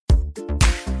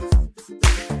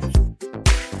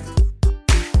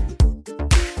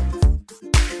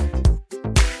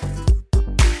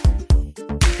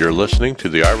You're listening to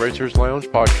the iRacers Lounge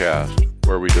podcast,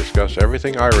 where we discuss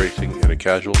everything iRacing in a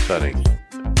casual setting.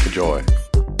 Enjoy.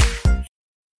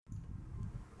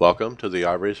 Welcome to the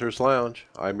iRacers Lounge.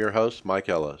 I'm your host, Mike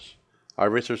Ellis.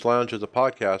 iRacers Lounge is a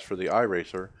podcast for the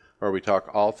iRacer, where we talk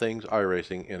all things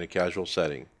iRacing in a casual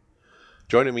setting.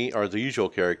 Joining me are the usual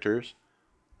characters,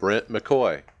 Brent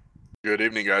McCoy. Good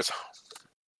evening, guys.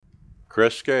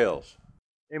 Chris Scales.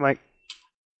 Hey, Mike.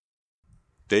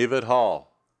 David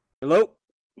Hall. Hello.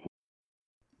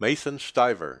 Mason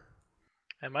Stiver.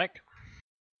 Hey, Mike.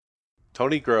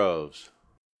 Tony Groves.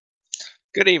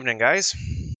 Good evening, guys.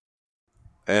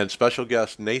 And special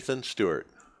guest Nathan Stewart.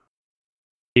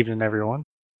 Evening, everyone.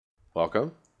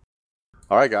 Welcome.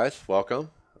 All right, guys,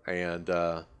 welcome. And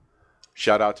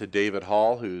shout out to David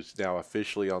Hall, who's now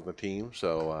officially on the team.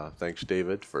 So thanks,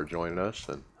 David, for joining us.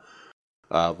 And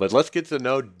but let's get to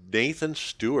know Nathan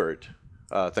Stewart.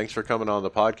 Thanks for coming on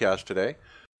the podcast today.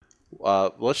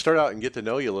 Let's start out and get to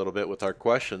know you a little bit with our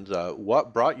questions.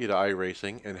 What brought you to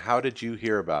iRacing, and how did you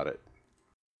hear about it?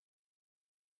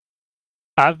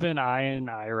 I've been eyeing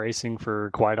iRacing for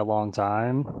quite a long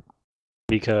time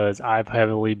because I've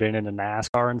heavily been into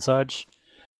NASCAR and such.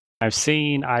 I've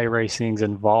seen iRacing's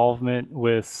involvement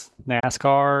with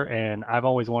NASCAR, and I've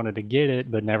always wanted to get it,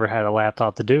 but never had a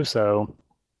laptop to do so.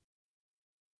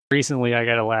 Recently, I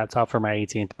got a laptop for my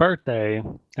 18th birthday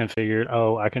and figured,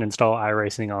 I can install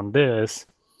iRacing on this.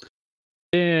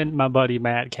 Then my buddy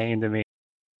Matt came to me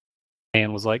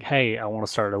and was like, hey, I want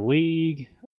to start a league,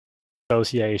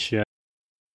 association.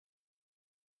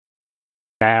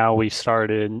 Now we've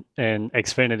started an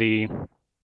Xfinity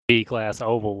B-Class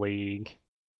Oval League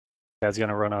that's going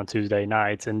to run on Tuesday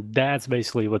nights, and that's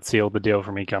basically what sealed the deal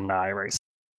for me coming to iRacing.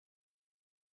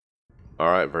 All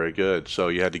right, very good. So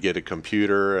you had to get a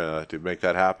computer to make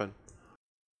that happen?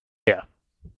 Yeah.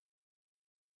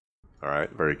 All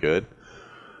right, very good.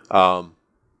 How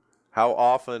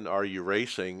often are you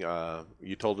racing?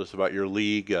 You told us about your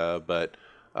league, but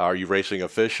are you racing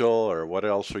official, or what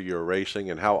else are you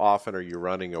racing, and how often are you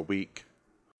running a week?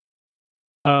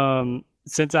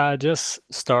 Since I just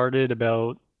started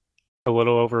about a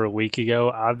little over a week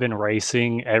ago, I've been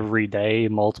racing every day,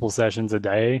 multiple sessions a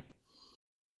day.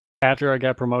 After I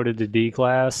got promoted to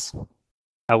D-Class,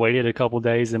 I waited a couple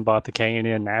days and bought the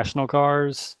K&N National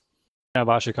cars. I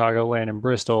bought Chicagoland and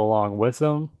Bristol along with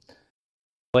them.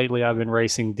 Lately, I've been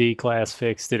racing D-Class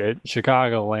fixed it at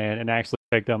Chicagoland and actually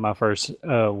picked up my first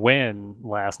win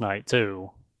last night, too.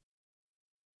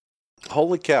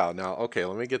 Holy cow. Now, okay,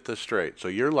 let me get this straight. So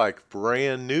you're like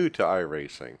brand new to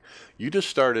iRacing. You just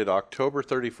started October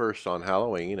 31st on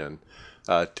Halloween, and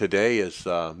today is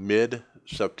mid-November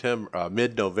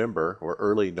or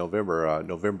early November,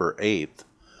 November 8th.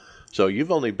 So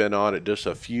you've only been on it just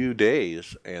a few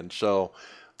days, and so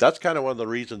that's kind of one of the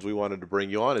reasons we wanted to bring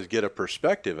you on, is get a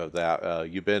perspective of that.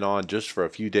 You've been on just for a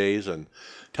few days, and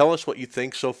tell us what you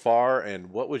think so far,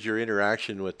 and what was your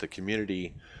interaction with the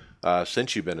community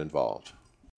since you've been involved?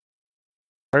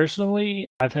 Personally,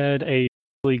 I've had a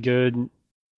really good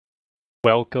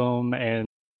welcome and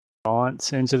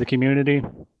response into the community,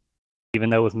 even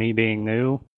though with me being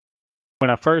new. When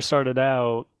I first started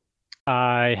out,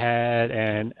 I had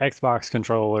an Xbox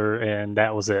controller, and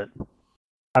that was it.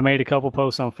 I made a couple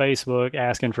posts on Facebook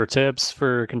asking for tips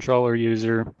for a controller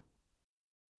user.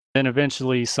 Then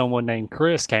eventually someone named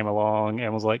Chris came along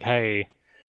and was like, hey,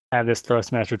 I have this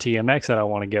Thrustmaster TMX that I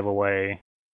want to give away.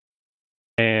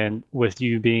 And with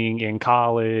you being in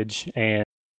college and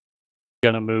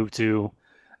going to move to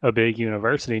a big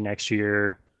university next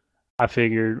year, I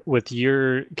figured with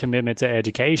your commitment to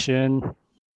education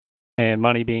and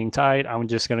money being tight, I'm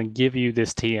just going to give you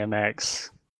this TMX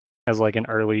as like an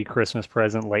early Christmas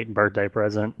present, late birthday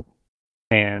present.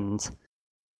 And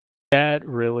that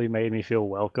really made me feel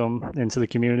welcome into the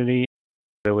community.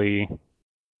 Really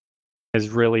has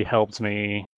really helped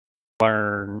me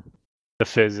learn the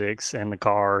physics and the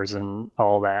cars and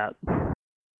all that.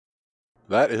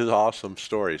 That is an awesome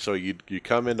story. So you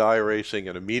come into iRacing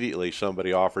and immediately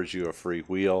somebody offers you a free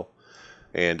wheel,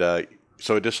 and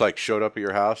so it just like showed up at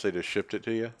your house. They just shipped it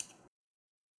to you.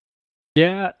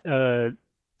 Yeah,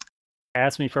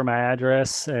 asked me for my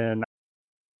address and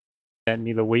sent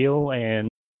me the wheel, and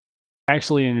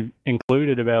actually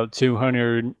included about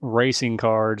 200 racing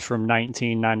cards from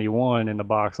 1991 in the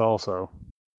box also.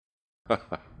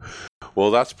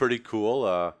 Well, that's pretty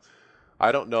cool.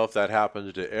 I don't know if that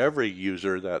happens to every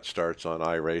user that starts on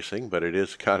iRacing, but it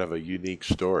is kind of a unique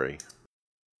story.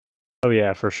 Oh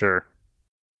yeah, for sure.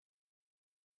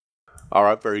 All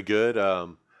right, very good.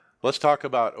 Let's talk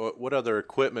about what other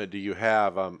equipment do you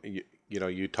have?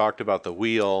 You talked about the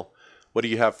wheel. What do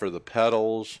you have for the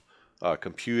pedals?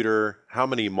 computer? How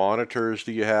many monitors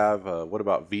do you have? What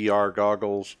about VR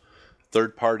goggles?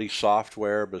 Third-party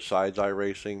software besides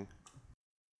iRacing?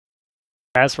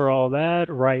 As for all that,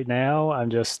 right now I'm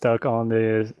just stuck on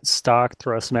the stock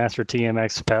Thrustmaster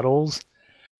TMX pedals.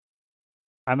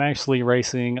 I'm actually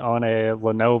racing on a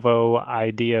Lenovo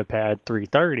IdeaPad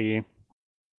 330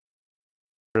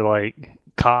 for like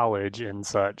college and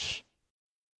such.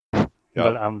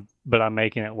 Yep. But I'm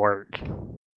making it work.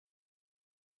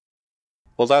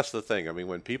 Well, that's the thing. I mean,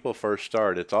 when people first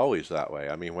start, it's always that way.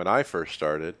 I mean, when I first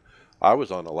started, I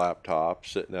was on a laptop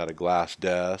sitting at a glass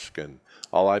desk, and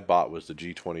all I bought was the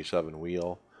G27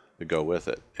 wheel to go with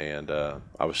it. And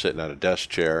I was sitting at a desk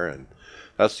chair, and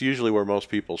that's usually where most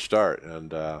people start.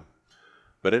 And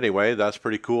but anyway, that's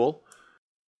pretty cool.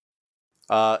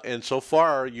 And so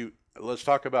far, let's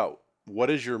talk about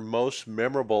what is your most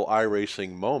memorable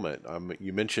iRacing moment.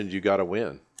 You mentioned you got a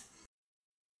win.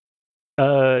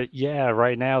 Yeah,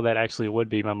 right now that actually would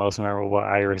be my most memorable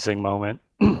iRacing moment.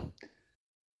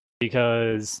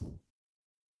 Because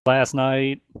last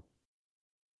night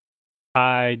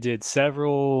I did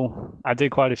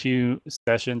quite a few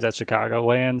sessions at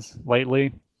Chicagoland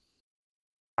lately.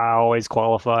 I always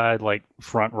qualified like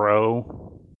front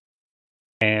row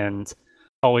and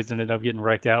always ended up getting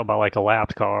wrecked out by like a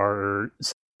lapped car or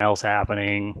something else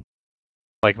happening,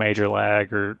 like major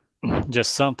lag or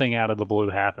just something out of the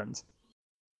blue happens.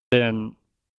 Then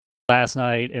last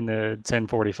night in the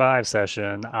 10:45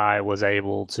 session, I was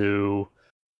able to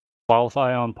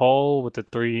qualify on pole with a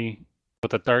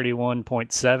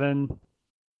 31.7.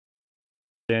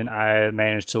 Then I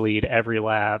managed to lead every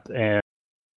lap and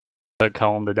took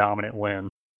home the dominant win.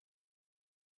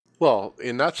 Well,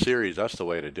 in that series, that's the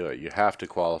way to do it. You have to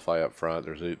qualify up front.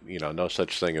 There's no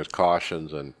such thing as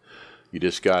cautions, and you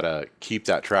just gotta keep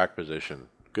that track position.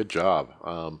 Good job.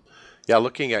 Yeah,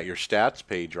 looking at your stats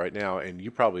page right now, and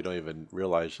you probably don't even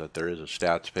realize that there is a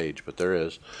stats page, but there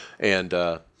is, and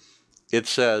it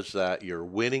says that your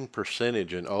winning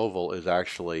percentage in oval is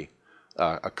actually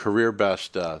a career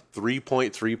best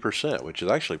 3.3%, which is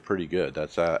actually pretty good.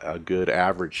 That's a good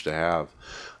average to have.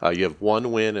 You have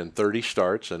 1 win in 30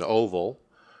 starts in oval.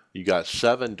 You got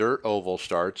 7 dirt oval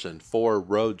starts and 4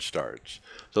 road starts.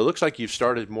 So it looks like you've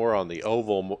started more on the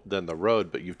oval than the road,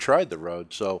 but you've tried the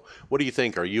road. So what do you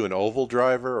think? Are you an oval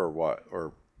driver or what?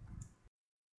 Or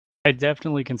I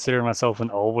definitely consider myself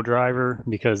an oval driver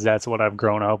because that's what I've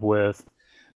grown up with.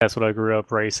 That's what I grew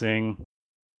up racing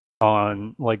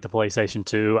on, like the PlayStation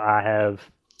 2. I have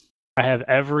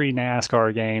every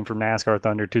NASCAR game from NASCAR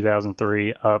Thunder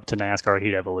 2003 up to NASCAR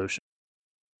Heat Evolution.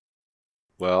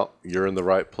 well, you're in the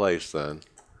right place then.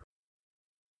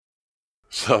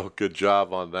 So good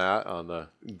job on that. A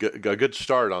good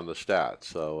start on the stats.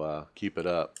 So keep it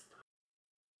up.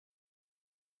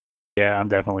 Yeah, I'm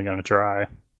definitely going to try.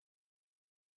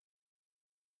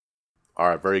 All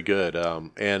right, very good.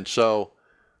 And so,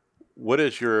 what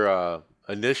is your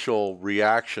initial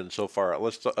reaction so far?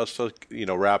 Let's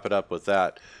wrap it up with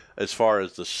that. As far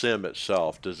as the sim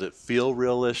itself, does it feel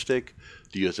realistic?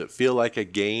 Does it feel like a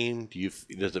game?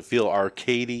 Does it feel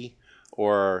arcadey,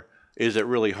 or is it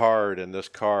really hard and this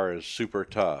car is super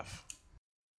tough?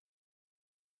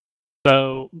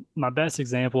 So my best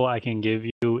example I can give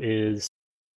you is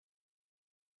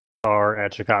car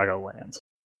at Chicagoland.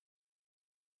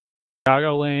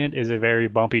 Chicagoland is a very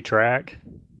bumpy track,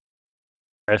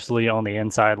 especially on the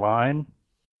inside line.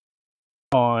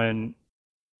 On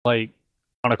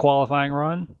on a qualifying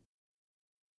run,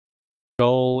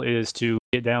 goal is to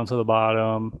get down to the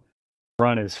bottom,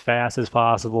 run as fast as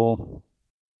possible.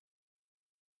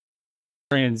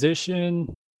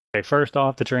 Transition. Okay, first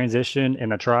off, the transition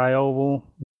in a tri-oval,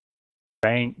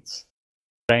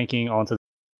 banking onto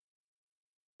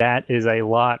that is a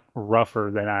lot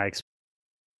rougher than I expected.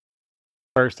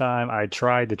 First time I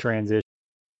tried the transition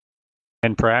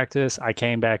in practice, I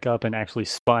came back up and actually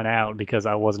spun out because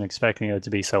I wasn't expecting it to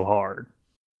be so hard.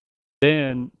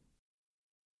 Then,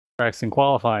 practicing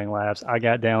qualifying laps, I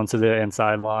got down to the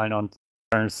inside line on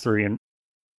turns three and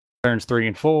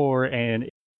four, and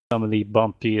some of the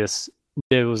bumpiest.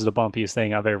 It was the bumpiest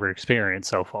thing I've ever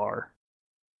experienced so far.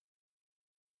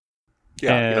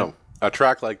 Yeah, And a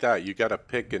track like that, you got to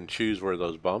pick and choose where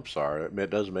those bumps are. It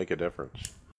does make a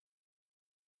difference.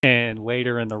 And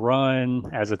later in the run,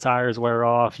 as the tires wear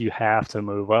off, you have to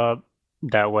move up.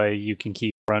 That way you can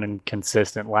keep running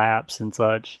consistent laps and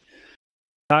such.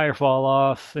 Tire fall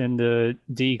off in the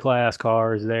D-class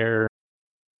cars there.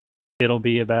 It'll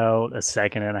be about a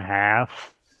second and a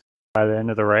half by the end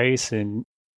of the race, and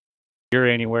you're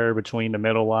anywhere between the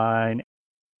middle line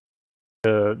and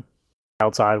the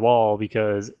outside wall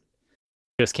because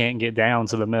just can't get down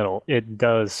to the middle. It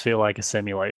does feel like a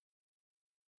simulator.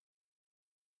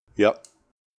 Yep.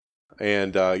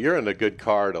 And you're in a good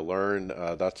car to learn.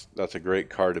 That's a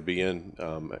great car to be in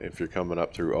if you're coming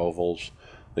up through ovals.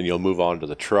 Then you'll move on to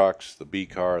the trucks, the B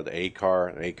car, the A car.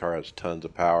 And A car has tons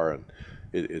of power, and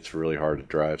it's really hard to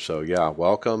drive. So, yeah,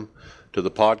 welcome to the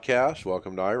podcast.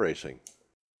 Welcome to iRacing.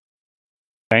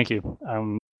 Thank you.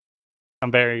 I'm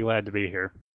very glad to be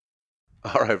here.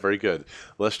 All right, very good.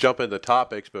 Let's jump into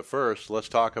topics, but first, let's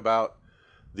talk about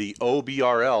the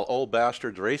OBRL, Old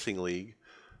Bastards Racing League.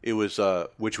 It was,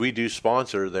 which we do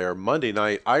sponsor, their Monday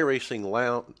night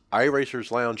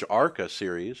iRacers Lounge ARCA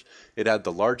series. It had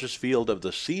the largest field of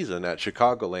the season at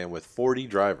Chicagoland with 40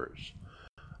 drivers.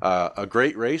 A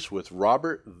great race with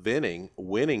Robert Vinning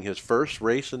winning his first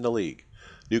race in the league.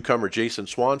 Newcomer Jason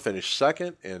Swan finished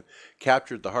second and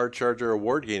captured the Hard Charger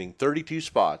Award, gaining 32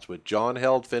 spots, with John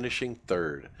Held finishing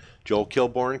third. Joel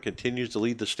Kilborn continues to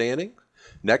lead the standing.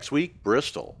 Next week,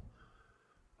 Bristol.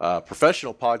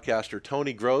 Professional podcaster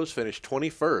Tony Groves finished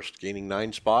 21st, gaining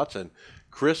 9 spots, and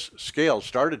Chris Scales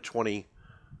started 21st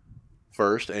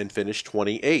and finished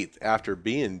 28th after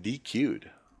being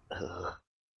DQ'd.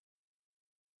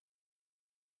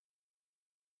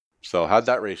 So how'd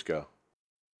that race go?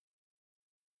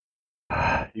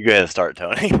 You go ahead and start,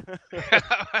 Tony.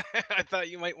 I thought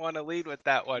you might want to lead with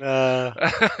that one.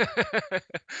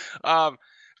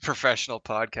 Professional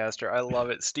podcaster. I love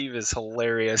it. Steve is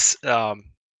hilarious. You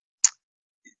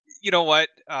know what?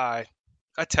 I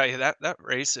tell you that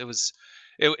race, it was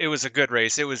a good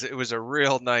race. It was a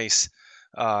real nice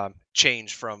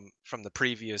change from the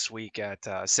previous week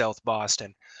at South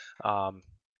Boston.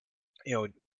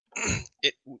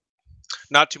 It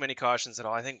not too many cautions at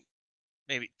all. I think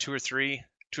maybe two or three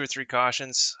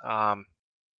cautions.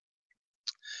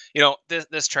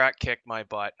 This track kicked my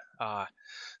butt.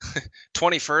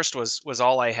 21st was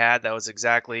all I had. That was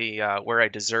exactly where I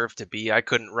deserved to be. I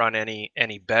couldn't run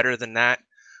any better than that.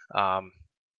 And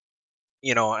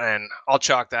I'll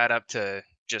chalk that up to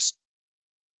just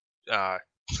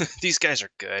these guys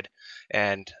are good,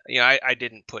 and I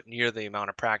didn't put near the amount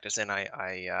of practice in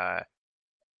I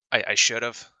should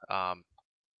have.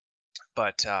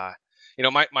 But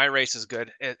my race is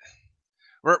good.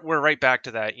 We're right back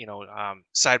to that,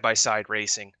 side by side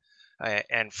racing.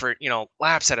 And for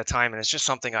laps at a time, and it's just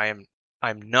something I'm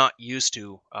not used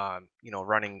to,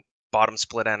 running bottom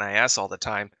split NIS all the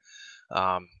time,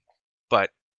 but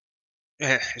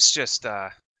it's just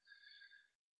that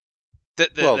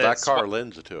car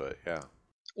lends to it, yeah.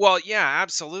 Well, yeah,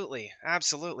 absolutely,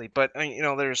 but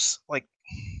there's like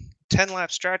 10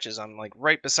 lap stretches. I'm like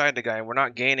right beside the guy, and we're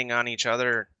not gaining on each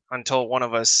other until one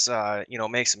of us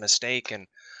makes a mistake, and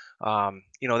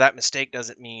that mistake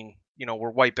doesn't mean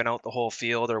we're wiping out the whole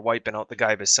field or wiping out the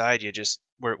guy beside you.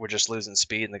 We're just losing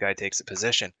speed, and the guy takes a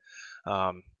position.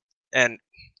 And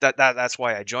that's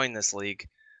why I joined this league.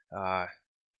 I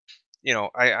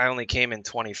only came in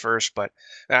 21st, but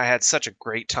I had such a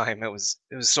great time. It was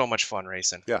so much fun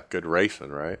racing. Yeah, good racing,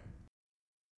 right?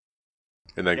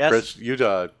 And then Yes. Chris, you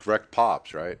wrecked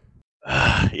Pops, right?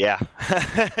 Yeah.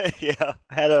 Yeah.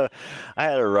 I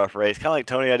had a rough race. Kind of like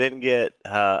Tony, I didn't get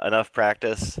enough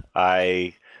practice.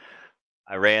 I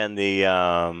ran the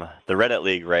Reddit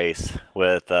League race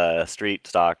with street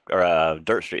stock or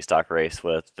dirt street stock race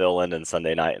with Phil Linden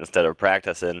Sunday night instead of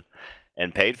practicing,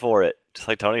 and paid for it. Just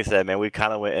like Tony said, man, we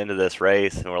kind of went into this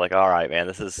race and we're like, all right, man,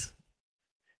 this is.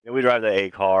 We drive the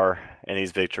A car and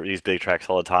these big tracks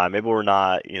all the time. Maybe we're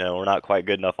not quite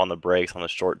good enough on the brakes on the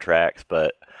short tracks,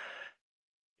 but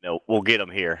we'll get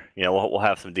them here. We'll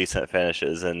have some decent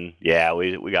finishes, and yeah,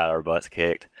 we got our butts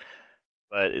kicked.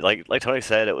 But like Tony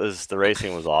said, the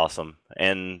racing was awesome,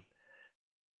 and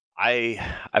I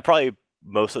probably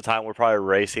most of the time we're probably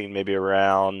racing maybe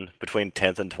around between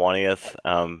 10th and 20th,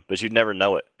 but you'd never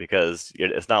know it because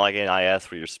it's not like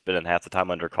NIS where you're spending half the time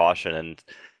under caution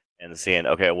and seeing,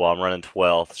 okay, well, I'm running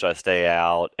 12th, should I stay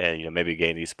out and maybe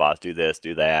gain these spots, do this,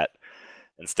 do that.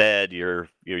 Instead, you're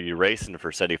racing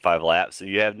for 75 laps, so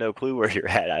you have no clue where you're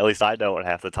at least I don't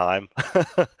half the time.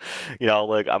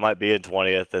 Look, I might be in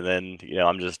 20th, and then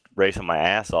I'm just racing my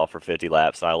ass off for 50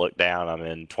 laps, and I look down, I'm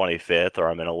in 25th or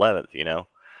I'm in 11th.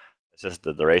 It's just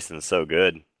the racing is so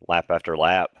good, lap after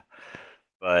lap.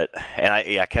 But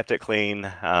I kept it clean.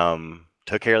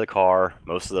 Took care of the car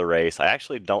most of the race. I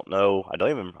actually don't know. I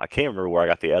can't remember where I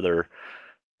got the other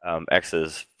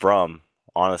X's from,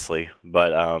 honestly.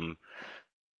 But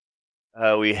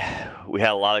we had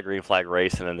a lot of green flag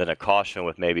racing, and then a caution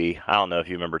with maybe, I don't know if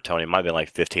you remember, Tony, it might have been like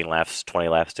 15 laps, 20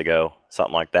 laps to go,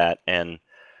 something like that. And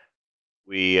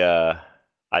we, I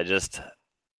just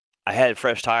I had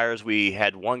fresh tires. We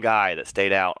had one guy that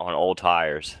stayed out on old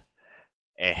tires,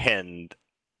 and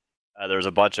there was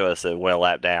a bunch of us that went a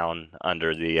lap down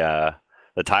under the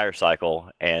tire cycle,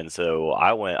 and so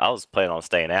I was planning on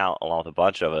staying out along with a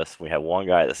bunch of us. We had one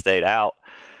guy that stayed out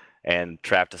and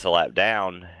trapped us a lap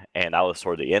down, and I was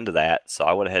toward the end of that, so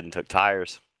I went ahead and took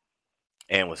tires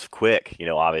and was quick,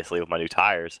 obviously with my new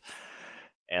tires.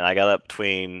 And I got up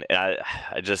between, and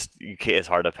I just, you can't, it's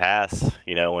hard to pass,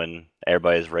 when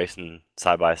everybody's racing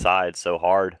side by side so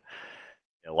hard.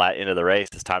 End of the race,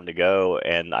 it's time to go,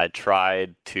 and I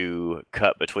tried to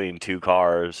cut between two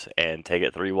cars and take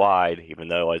it 3 wide, even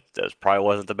though that probably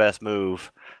wasn't the best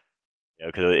move,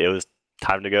 because it was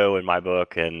time to go in my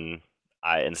book. And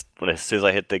as soon as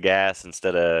I hit the gas,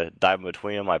 instead of diving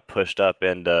between them, I pushed up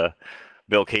into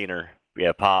Bill Keener,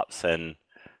 Pops, and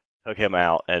took him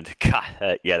out. And God,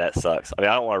 that sucks. I mean,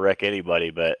 I don't want to wreck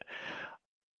anybody, but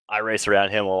I race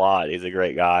around him a lot. He's a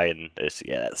great guy, and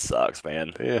that sucks,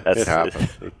 man. Yeah, it happens.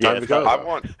 Time to go. I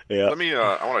want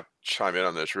to chime in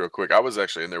on this real quick. I was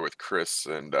actually in there with Chris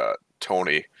and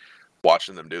Tony,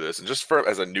 watching them do this, and just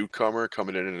as a newcomer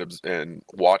coming in and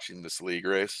watching this league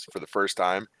race for the first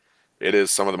time, it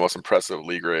is some of the most impressive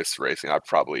league race racing I've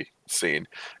probably seen.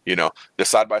 The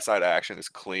side by side action is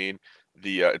clean.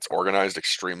 It's organized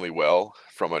extremely well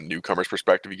from a newcomer's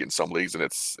perspective. You get in some leagues and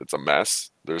it's a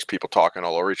mess. There's people talking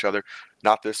all over each other.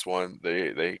 Not this one.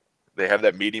 They have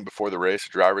that meeting before the race,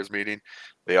 drivers meeting.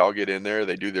 They all get in there,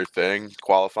 they do their thing,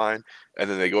 qualifying, and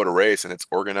then they go to race, and it's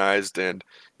organized. And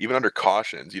even under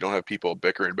cautions, you don't have people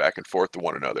bickering back and forth to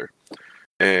one another.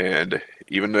 And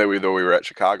even though we were at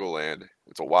Chicagoland,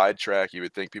 it's a wide track. You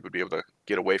would think people would be able to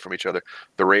get away from each other.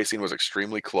 The racing was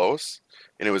extremely close,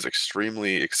 and it was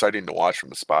extremely exciting to watch from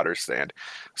the spotter stand.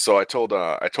 So I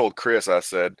told Chris, I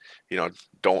said,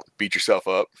 don't beat yourself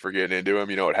up for getting into him.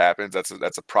 It happens.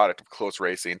 That's a product of close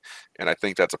racing, and I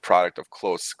think that's a product of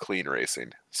close, clean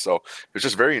racing. So it's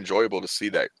just very enjoyable to see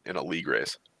that in a league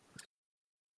race.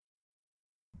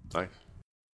 Nice.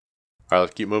 All right,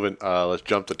 let's keep moving. Let's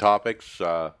jump to topics.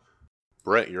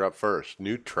 Brent, you're up first.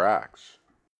 New tracks.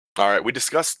 All right, we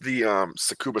discussed the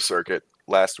Tsukuba circuit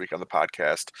last week on the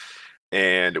podcast,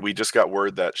 and we just got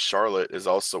word that Charlotte is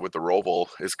also with the Roval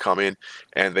is coming,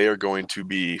 and they are going to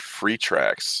be free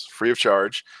tracks, free of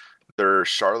charge. Their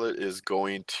Charlotte is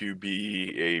going to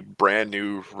be a brand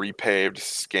new repaved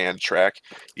scanned track.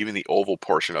 Even the oval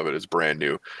portion of it is brand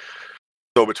new.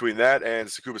 So between that and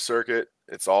Tsukuba circuit,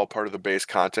 it's all part of the base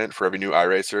content for every new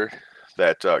iRacer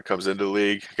that comes into the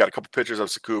league. Got a couple pictures of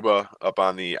Tsukuba up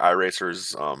on the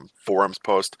iRacers forums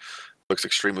post. Looks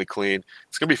extremely clean.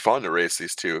 It's gonna be fun to race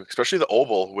these two, especially the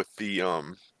oval with the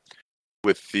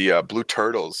blue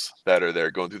turtles that are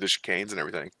there going through the chicanes and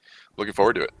everything. Looking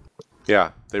forward to it.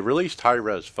 Yeah, they released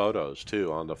high-res photos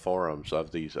too on the forums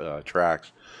of these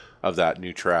tracks, of that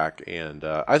new track, and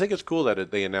I think it's cool that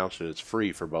they announced that it's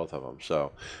free for both of them.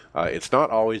 So it's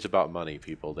not always about money,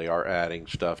 people. They are adding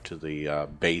stuff to the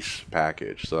base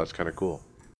package, so that's kind of cool.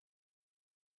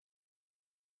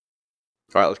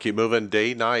 All right, let's keep moving.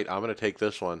 Day, night. I'm going to take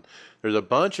this one. There's a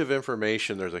bunch of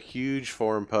information. There's a huge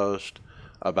forum post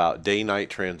about day-night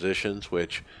transitions,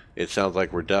 which it sounds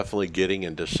like we're definitely getting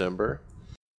in December.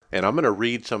 And I'm going to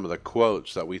read some of the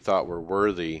quotes that we thought were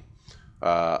worthy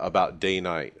about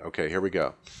day-night. Okay, here we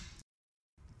go.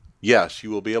 Yes,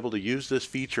 you will be able to use this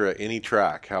feature at any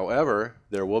track. However,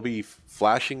 there will be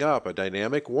flashing up a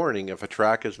dynamic warning if a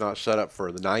track is not set up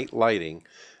for the night lighting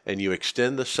and you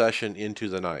extend the session into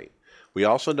the night. We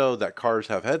also know that cars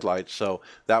have headlights, so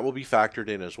that will be factored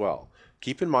in as well.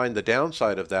 Keep in mind the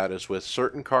downside of that is with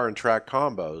certain car and track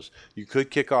combos, you could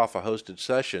kick off a hosted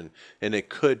session and it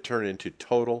could turn into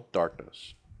total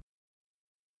darkness.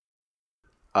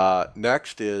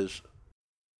 Next is,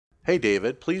 hey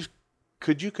David, please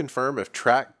could you confirm if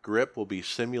track grip will be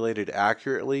simulated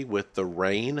accurately with the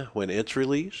rain when it's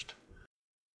released?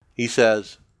 He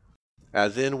says,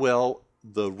 as in, will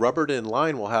the rubbered in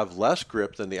line will have less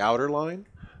grip than the outer line?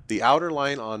 The outer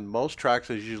line on most tracks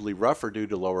is usually rougher due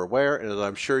to lower wear, and as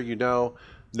I'm sure you know,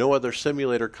 no other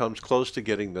simulator comes close to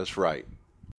getting this right.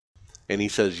 And he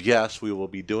says, yes, we will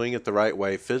be doing it the right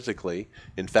way physically.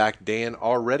 In fact, Dan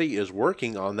already is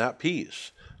working on that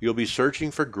piece. You'll be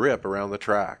searching for grip around the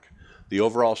track. The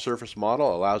overall surface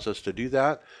model allows us to do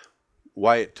that,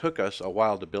 why it took us a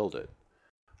while to build it.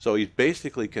 So he's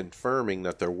basically confirming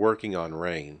that they're working on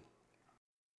rain.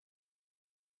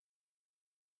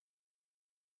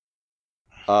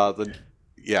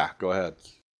 Yeah, go ahead.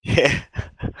 Yeah,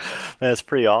 that's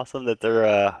pretty awesome that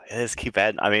they're just keep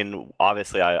adding. I mean,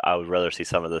 obviously, I would rather see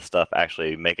some of this stuff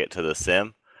actually make it to the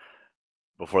sim,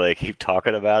 before they keep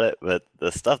talking about it. But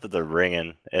the stuff that they're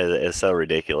bringing is so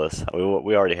ridiculous.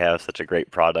 We already have such a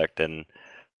great product, and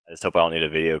I just hope I don't need a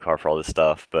video card for all this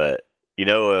stuff. But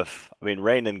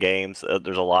rain in games,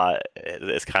 there's a lot.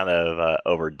 It's kind of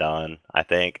overdone, I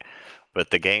think.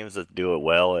 But the games that do it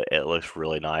well, it looks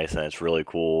really nice and it's really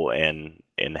cool and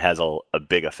has a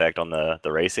big effect on the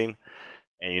racing.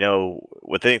 And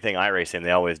with anything iRacing,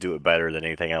 they always do it better than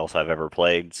anything else I've ever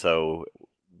played. So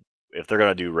if they're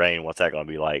gonna do rain, what's that gonna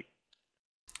be like?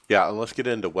 Yeah, and let's get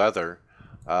into weather.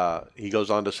 He goes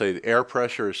on to say the air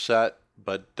pressure is set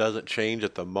but doesn't change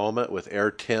at the moment with air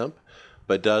temp,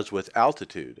 but does with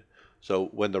altitude. So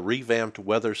when the revamped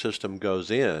weather system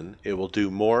goes in, it will do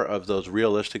more of those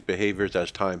realistic behaviors as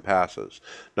time passes.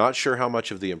 Not sure how much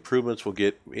of the improvements will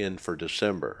get in for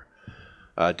December.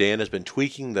 Dan has been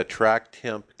tweaking the track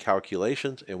temp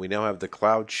calculations, and we now have the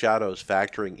cloud shadows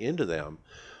factoring into them.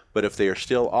 But if they are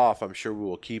still off, I'm sure we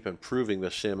will keep improving the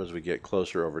sim as we get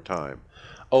closer over time.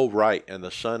 Oh, right, and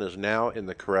the sun is now in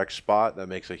the correct spot. That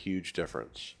makes a huge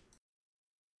difference.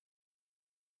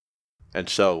 And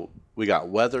so we got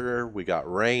weather, we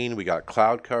got rain, we got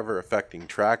cloud cover affecting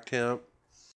track temp.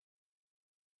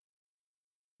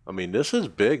 I mean, this is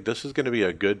big. This is going to be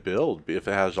a good build if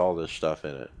it has all this stuff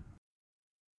in it.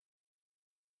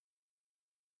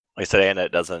 Like I said, and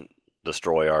it doesn't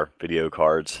destroy our video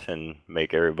cards and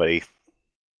make everybody,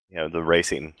 the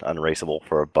racing unraceable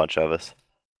for a bunch of us.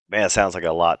 Man, it sounds like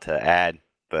a lot to add,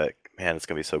 but man, it's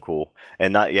gonna be so cool.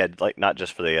 And not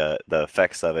just for the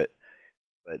effects of it,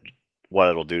 but what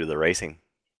it'll do to the racing.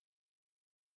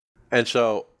 And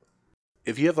so,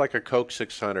 if you have like a Coke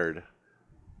 600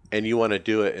 and you want to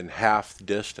do it in half the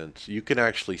distance, you can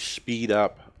actually speed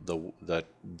up the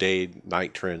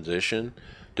day-night transition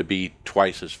to be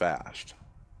twice as fast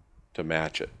to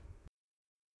match it.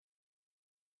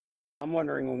 I'm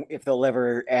wondering if they'll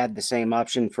ever add the same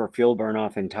option for fuel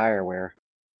burn-off in tire wear.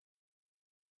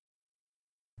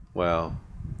 Well,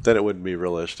 then it wouldn't be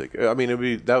realistic. I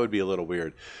mean, that would be a little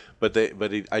weird.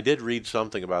 I did read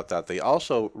something about that. They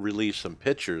also released some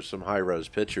pictures, some high-res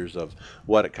pictures of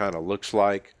what it kind of looks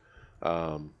like.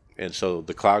 And so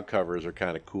the cloud covers are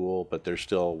kind of cool, but they're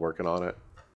still working on it.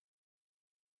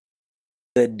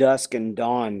 The dusk and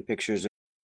dawn pictures are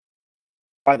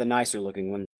probably the nicer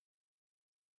looking ones.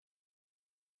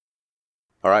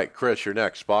 All right, Chris, you're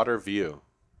next. Spotter view.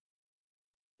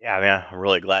 Yeah, man, I'm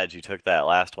really glad you took that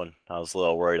last one. I was a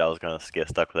little worried I was going to get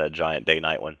stuck with that giant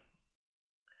day-night one.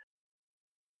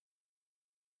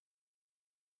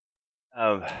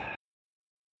 I'm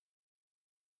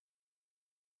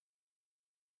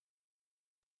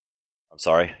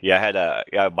sorry. Yeah, I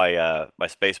had my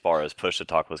space bar as push to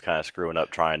talk was kind of screwing up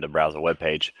trying to browse a web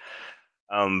page.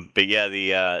 But yeah,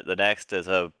 the next is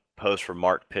a post from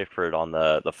Mark Pickford on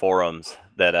the forums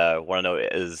that want to know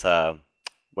is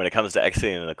when it comes to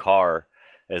exiting in the car,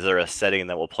 is there a setting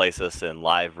that will place us in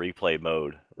live replay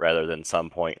mode rather than some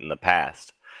point in the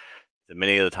past? So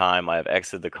many of the time I have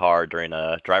exited the car during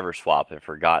a driver swap and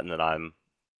forgotten that I'm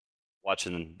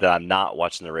not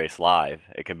watching the race live.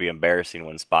 It can be embarrassing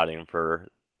when spotting for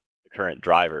the current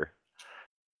driver.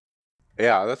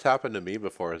 Yeah, that's happened to me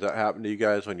before. Has that happened to you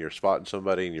guys when you're spotting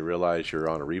somebody and you realize you're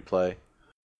on a replay?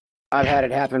 I've had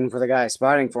it happen for the guy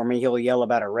spotting for me. He'll yell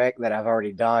about a wreck that I've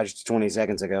already dodged 20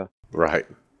 seconds ago. Right.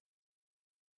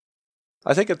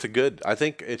 I think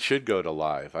it should go to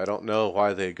live. I don't know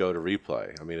why they go to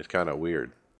replay. I mean, it's kind of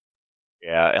weird.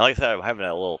 Yeah, and like I said, I'm having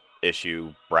a little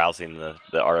issue browsing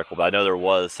the article, but I know there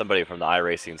was somebody from the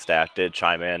iRacing staff did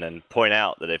chime in and point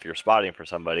out that if you're spotting for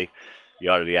somebody,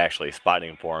 you ought to be actually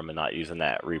spotting for them and not using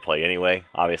that replay anyway,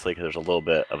 obviously, because there's a little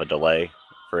bit of a delay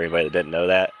for anybody that didn't know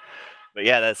that. But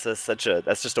yeah, that's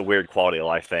just a weird quality of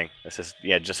life thing. It's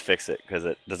just fix it because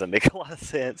it doesn't make a lot of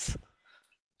sense.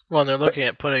 Well, they're looking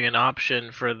at putting an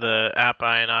option for the app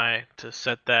INI to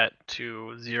set that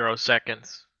to 0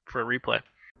 seconds for replay.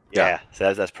 Yeah,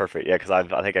 so that's perfect. Yeah, because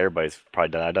I think everybody's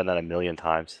probably done. I've done that a million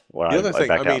times. The other thing,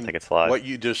 I mean, think it's live. what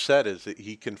you just said is that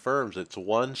he confirms it's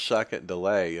 1 second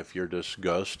delay if you're just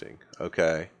ghosting.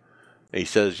 Okay, and he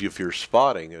says if you're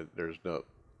spotting, there's no.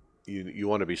 You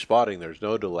want to be spotting, there's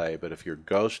no delay, but if you're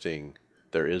ghosting,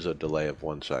 there is a delay of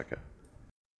 1 second.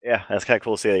 Yeah, that's kind of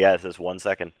cool to see. Yeah, it says 1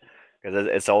 second because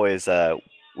it's always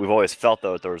we've always felt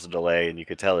though that there was a delay, and you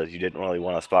could tell that you didn't really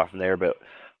want to spot from there. But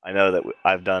I know that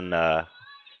I've done.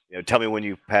 Tell me when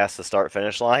you pass the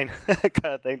start-finish line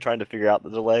kind of thing, trying to figure out the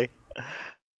delay.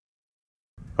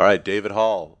 All right, David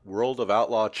Hall, World of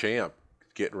Outlaw champ,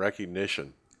 getting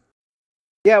recognition.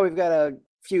 Yeah, we've got a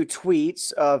few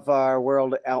tweets of our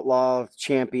World Outlaw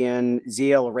champion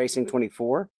ZL Racing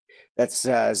 24. That's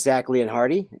Zach Leon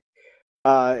Hardy.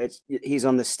 He's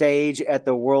on the stage at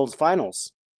the World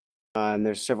Finals, and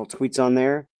there's several tweets on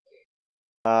there.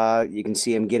 You can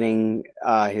see him getting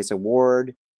his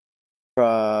award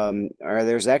from. Or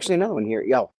there's actually another one here.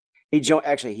 He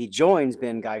joins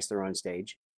Ben Geisler on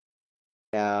stage,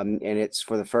 and it's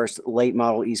for the first late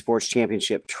model esports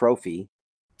championship trophy.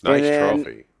 Nice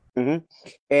trophy.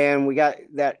 And we got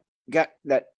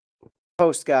that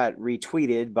post got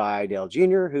retweeted by Dale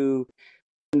Jr., who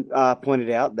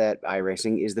pointed out that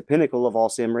iRacing is the pinnacle of all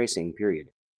sim racing. Period.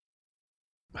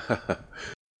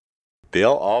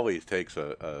 Dale always takes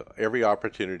every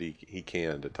opportunity he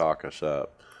can to talk us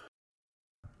up.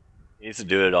 He needs to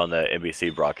do it on the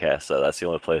NBC broadcast, so that's the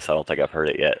only place I don't think I've heard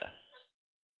it yet.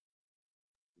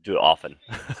 Do it often.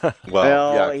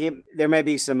 Well, yeah. There may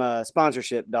be some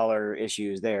sponsorship dollar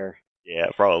issues there. Yeah,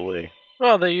 probably.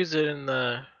 Well, they use it in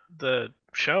the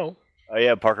show. Oh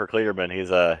yeah, Parker Kligerman.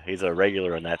 He's a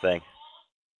regular in that thing.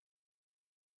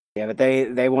 Yeah, but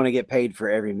they want to get paid for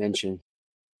every mention.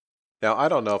 Now, I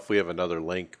don't know if we have another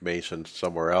link, Mason,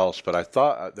 somewhere else, but I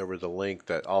thought there was a link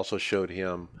that also showed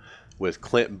him with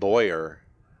Clint Boyer,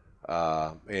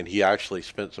 and he actually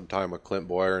spent some time with Clint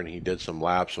Boyer, and he did some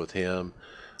laps with him.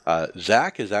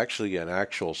 Zach is actually an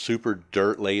actual super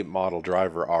dirt late model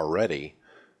driver already,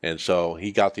 and so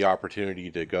he got the opportunity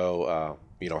to go,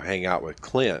 hang out with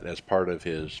Clint as part of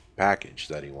his package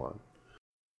that he won.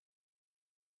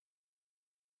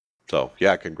 So,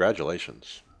 yeah,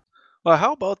 congratulations. Well,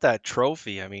 how about that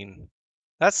trophy? I mean,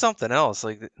 that's something else.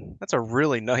 Like, that's a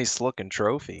really nice looking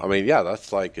trophy. I mean, yeah,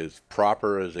 that's like as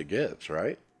proper as it gets,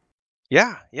 right?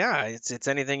 Yeah. It's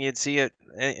anything you'd see at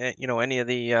any of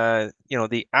the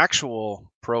the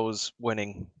actual pros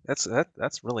winning. That's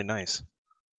really nice.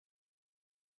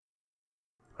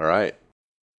 All right,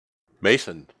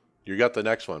 Mason, you got the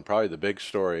next one, probably the big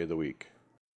story of the week.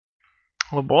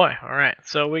 Oh boy! All right,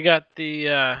 so we got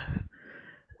the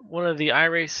one of the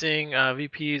iRacing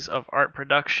VPs of art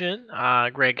production,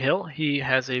 Greg Hill. He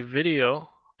has a video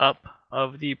up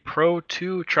of the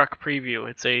Pro2 truck preview.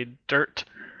 It's a dirt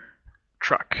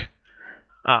truck.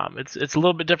 It's a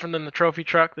little bit different than the trophy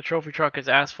truck. The trophy truck is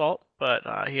asphalt, but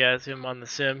he has him on the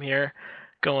sim here,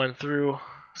 going through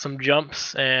some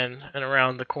jumps and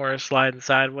around the corner, sliding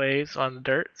sideways on the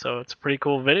dirt. So it's a pretty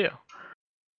cool video.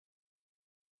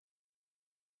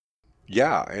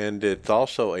 Yeah, and it's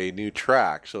also a new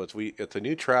track. So it's a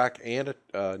new track and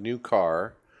a new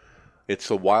car. It's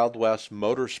the Wild West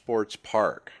Motorsports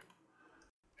Park,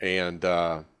 and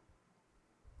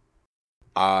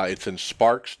it's in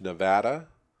Sparks, Nevada,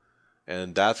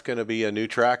 and that's going to be a new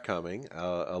track coming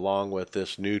along with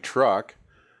this new truck.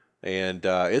 And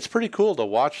it's pretty cool to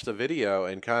watch the video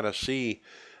and kind of see.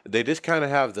 They just kind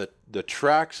of have the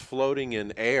tracks floating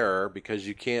in air because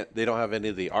they don't have any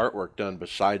of the artwork done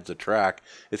besides the track.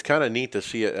 It's kind of neat to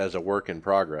see it as a work in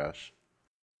progress.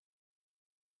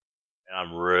 And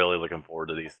I'm really looking forward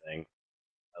to these things.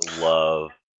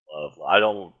 I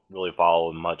don't really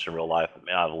follow them much in real life, but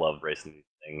man, I love racing these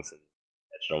things and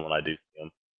catching them when I do see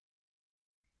them.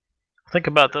 Think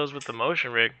about those with the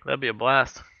motion rig. That'd be a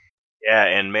blast. Yeah,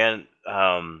 and man,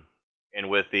 and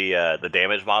with the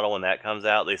damage model when that comes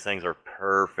out, these things are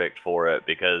perfect for it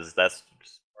because that's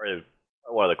probably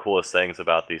one of the coolest things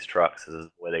about these trucks is the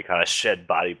way they kind of shed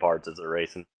body parts as they're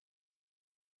racing.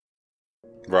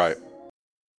 Right.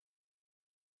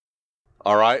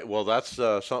 All right. Well, that's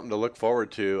something to look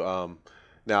forward to.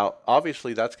 Now,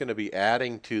 obviously, that's going to be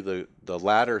adding to the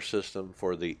ladder system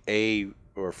for the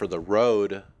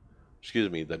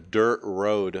dirt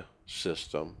road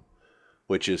system,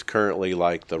 which is currently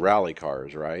like the rally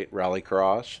cars, right?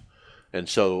 Rallycross. And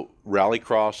so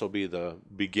Rallycross will be the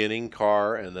beginning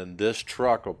car, and then this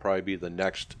truck will probably be the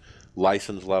next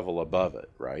license level above it,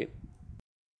 right?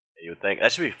 You would think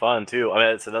that should be fun too. I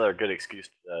mean, it's another good excuse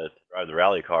to drive the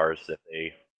rally cars.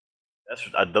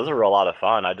 Those are a lot of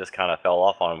fun. I just kind of fell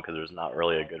off on them because there's not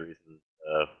really a good reason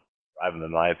to drive them,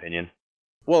 in my opinion.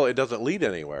 Well, it doesn't lead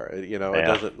anywhere. It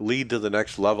doesn't lead to the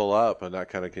next level up and that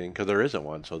kind of thing because there isn't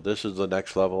one. So this is the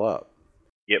next level up.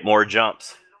 Get more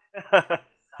jumps.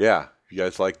 Yeah, if you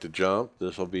guys like to jump,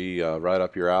 this will be right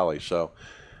up your alley. So,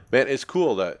 man, it's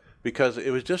cool that because it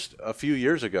was just a few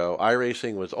years ago,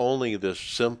 iRacing was only this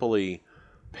simply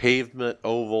pavement,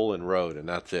 oval, and road, and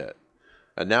that's it.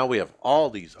 And now we have all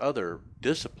these other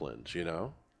disciplines, We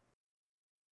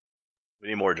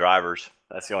need more drivers.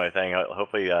 That's the only thing.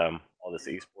 Hopefully, all this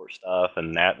esports stuff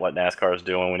and what NASCAR is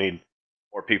doing, we need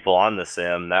more people on the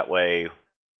sim. That way,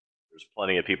 there's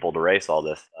plenty of people to race all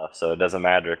this stuff. So it doesn't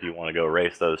matter if you want to go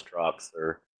race those trucks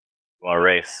or you want to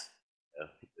race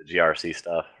the GRC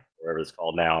stuff, whatever it's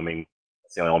called now. I mean,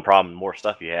 that's the only one problem. The more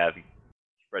stuff you have, you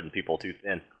spreading people too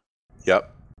thin.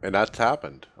 Yep, and that's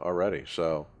happened already.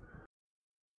 So, all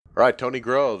right, Tony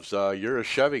Groves, you're a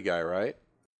Chevy guy, right?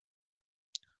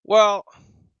 Well,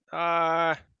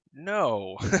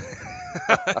 no.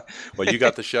 Well, you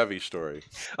got the Chevy story.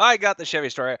 I got the Chevy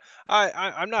story.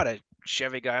 I'm not a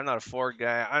Chevy guy. I'm not a Ford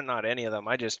guy. I'm not any of them.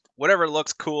 I just whatever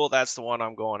looks cool, that's the one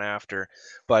I'm going after.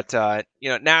 But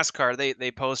NASCAR,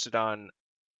 they posted on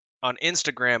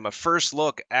Instagram a first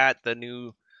look at the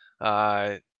new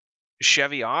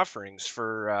Chevy offerings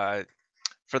for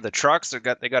the trucks.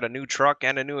 They got a new truck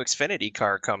and a new Xfinity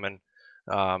car coming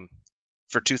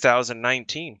for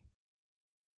 2019.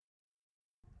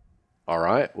 All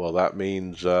right. Well, that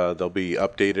means they'll be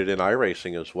updated in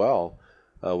iRacing as well.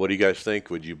 What do you guys think?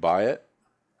 Would you buy it?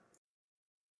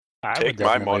 I Take would my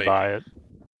definitely money. buy it.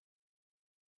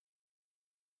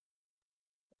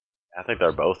 I think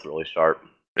they're both really sharp.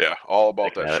 Yeah, all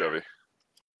about Looking that at it. Chevy.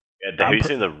 Yeah, have you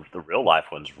seen the real life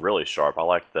one's really sharp? I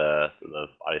like the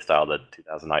body style of the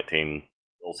 2019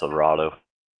 Silverado.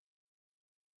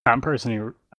 I'm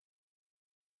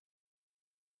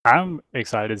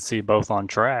excited to see both on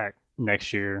track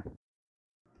next year.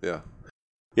 Yeah.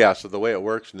 Yeah, so the way it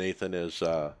works, Nathan, is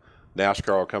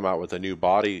NASCAR will come out with a new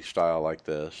body style like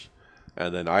this,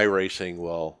 and then iRacing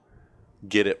will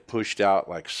get it pushed out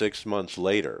like 6 months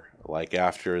later, like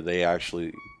after they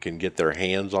actually can get their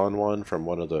hands on one from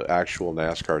one of the actual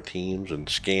NASCAR teams and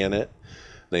scan it.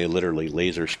 They literally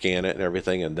laser scan it and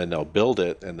everything, and then they'll build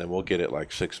it, and then we'll get it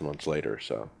like 6 months later.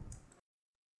 So,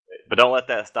 But don't let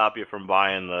that stop you from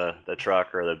buying the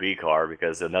truck or the B car,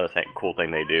 because another cool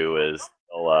thing they do is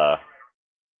they'll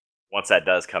once that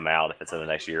does come out, if it's in the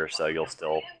next year or so, you'll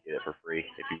still get it for free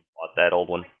if you bought that old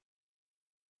one.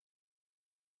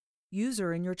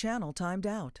 User in your channel timed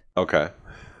out. okay.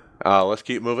 Let's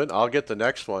keep moving. I'll get the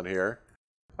next one here.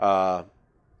 I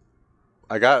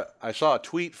saw a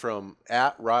tweet from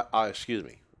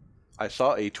I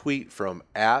saw a tweet from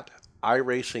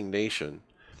 @iRacing Nation,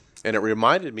 and it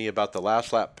reminded me about the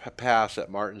last lap pass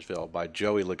at Martinsville by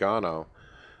Joey Logano.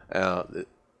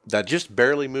 That just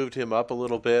barely moved him up a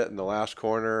little bit in the last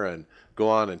corner and go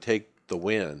on and take the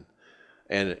win.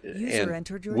 And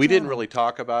we didn't really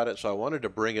talk about it, so I wanted to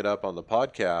bring it up on the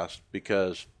podcast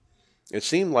because it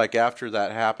seemed like after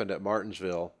that happened at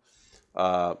Martinsville,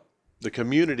 the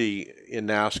community in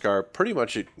NASCAR pretty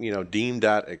much deemed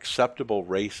that acceptable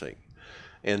racing,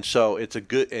 and so it's a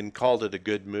good and called it a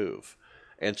good move.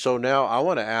 And so now I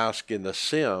want to ask, in the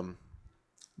sim,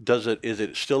 is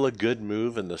it still a good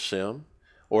move in the sim,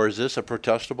 or is this a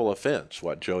protestable offense?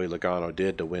 What Joey Logano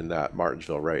did to win that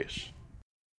Martinsville race?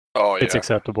 Oh yeah, It's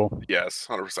acceptable. yes,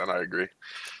 100%. I agree.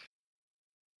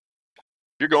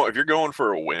 If you're going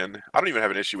for a win, I don't even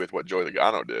have an issue with what Joey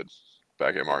Logano did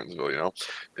back at Martinsville.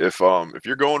 If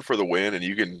you're going for the win and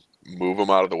you can move them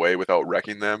out of the way without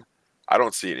wrecking them, I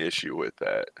don't see an issue with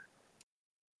that.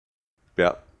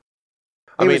 Yeah.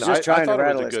 He was just trying to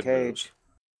rattle his cage.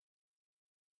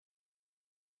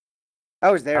 I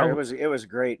was there. It was a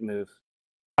great move.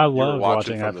 I You were love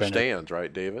watching that from the finish. stands,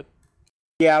 right, David?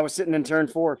 Yeah, I was sitting in turn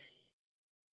 4.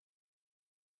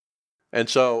 And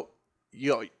so,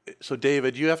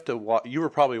 David, you were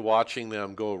probably watching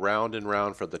them go round and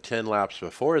round for the 10 laps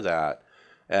before that,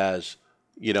 as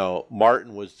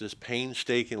Martin was just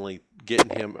painstakingly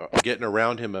getting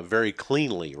around him very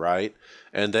cleanly, right?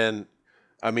 And then,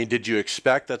 I mean, did you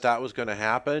expect that was going to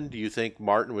happen? Do you think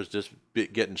Martin was just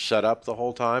getting set up the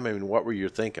whole time? I mean, what were you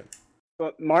thinking?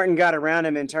 But Martin got around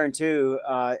him in turn 2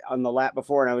 on the lap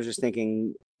before, and I was just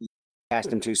thinking,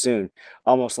 passed him too soon,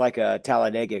 almost like a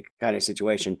Talladega kind of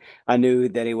situation. I knew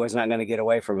that he was not going to get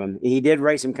away from him. He did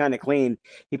race him kind of clean.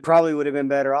 He probably would have been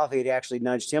better off if he'd actually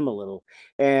nudged him a little.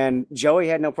 And Joey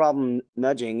had no problem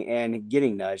nudging and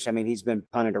getting nudged. I mean, he's been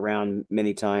punted around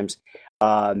many times.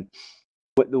 When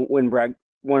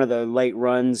one of the late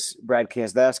runs, Brad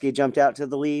Keselowski jumped out to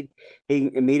the lead, he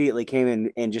immediately came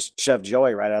in and just shoved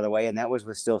Joey right out of the way, and that was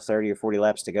with still 30 or 40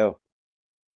 laps to go.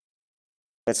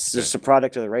 That's just a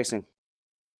product of the racing.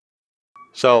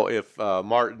 So if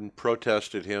Martin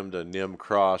protested him to Nim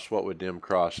Cross, what would Nim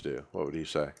Cross do? What would he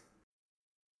say?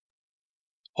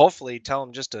 Hopefully, tell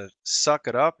him just to suck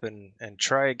it up and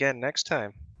try again next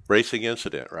time. Racing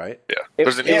incident, right? Yeah. It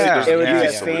There's would an easy be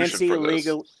a solution fancy for this.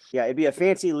 legal. Yeah, it'd be a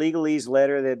fancy legalese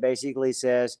letter that basically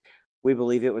says, "We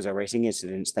believe it was a racing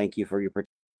incident. Thank you for your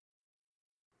protection."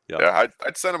 Yeah,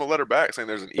 I'd send him a letter back saying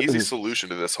there's an easy solution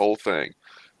to this whole thing,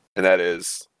 and that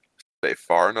is stay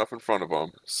far enough in front of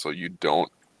them so you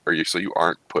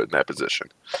aren't put in that position.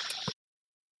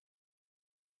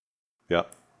 Yeah.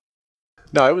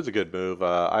 No, it was a good move.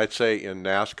 I'd say in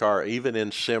NASCAR, even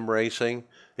in sim racing,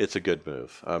 it's a good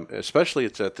move. Especially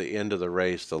it's at the end of the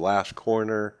race, the last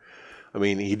corner. I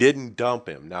mean, he didn't dump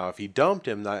him. Now, if he dumped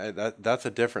him, that's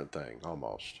a different thing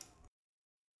almost.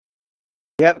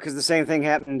 Yeah, because the same thing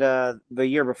happened the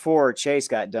year before. Chase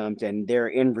got dumped, and they're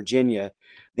in Virginia.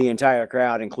 The entire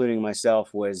crowd, including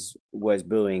myself, was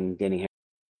booing Denny.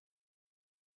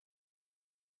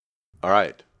 All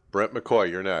right, Brent McCoy,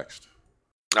 you're next.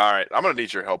 All right, I'm going to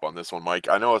need your help on this one, Mike.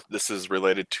 I know this is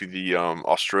related to the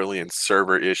Australian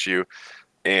server issue,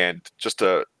 and just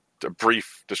a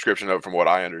brief description of it from what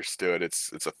I understood.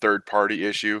 It's a third-party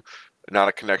issue, not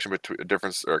a connection between a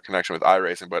difference or connection with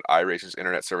iRacing, but iRacing's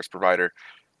internet service provider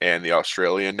and the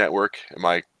Australian network. Am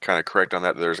I kind of correct on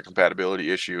that? There's a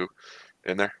compatibility issue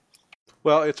in there.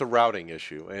 Well, it's a routing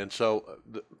issue, and so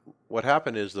what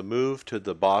happened is the move to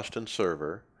the Boston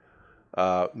server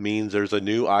means there's a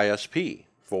new ISP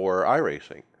for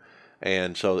iRacing.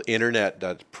 And so the internet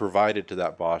that's provided to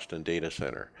that Boston data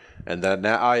center. And then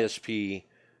that ISP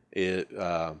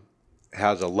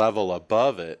has a level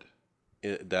above it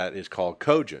that is called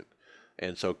Cogent.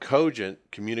 And so Cogent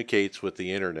communicates with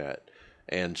the internet.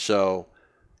 And so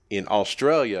in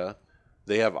Australia,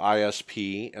 they have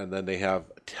ISP, and then they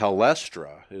have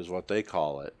Telestra is what they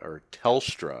call it, or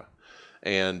Telstra.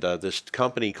 And this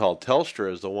company called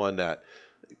Telstra is the one that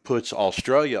puts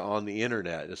Australia on the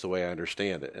internet, is the way I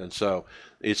understand it. And so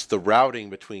it's the routing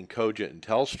between Cogent and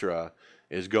Telstra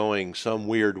is going some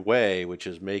weird way, which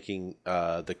is making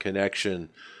the connection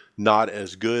not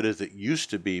as good as it used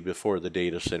to be before the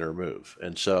data center move.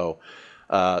 And so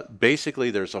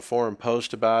basically there's a forum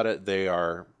post about it. They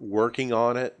are working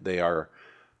on it. They are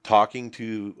talking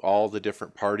to all the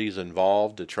different parties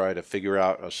involved to try to figure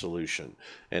out a solution.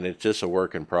 And it's just a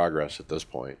work in progress at this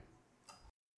point.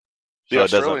 The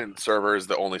Australian server is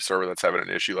the only server that's having an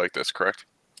issue like this, correct?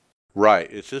 Right.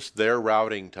 It's just their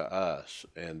routing to us,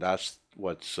 and that's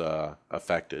what's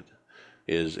affected.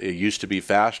 Is it used to be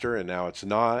faster, and now it's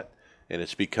not, and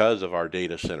it's because of our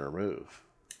data center move.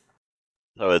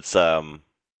 So it's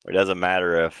it doesn't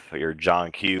matter if you're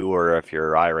John Q or if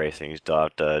you're iRacing, you still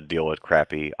have to deal with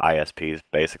crappy ISPs,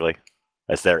 basically.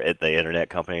 That's the internet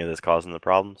company that's causing the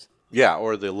problems. Yeah,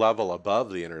 or the level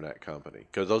above the internet company,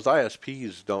 because those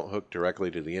ISPs don't hook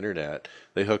directly to the internet.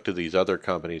 They hook to these other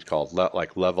companies called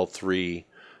like Level 3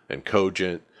 and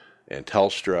Cogent and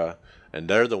Telstra, and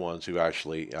they're the ones who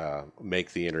actually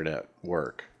make the internet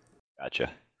work. Gotcha.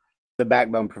 The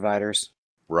backbone providers.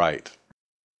 Right.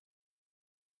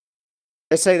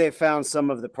 They say they found some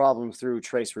of the problem through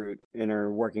Traceroute and are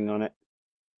working on it.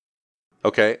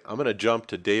 Okay, I'm going to jump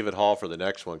to David Hall for the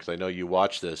next one because I know you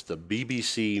watched this, the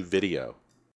BBC video.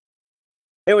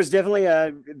 It was definitely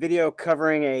a video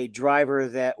covering a driver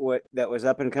that was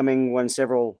up and coming, won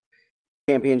several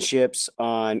championships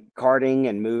on karting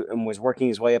and was working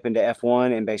his way up into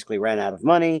F1 and basically ran out of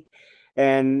money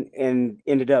and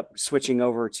ended up switching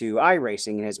over to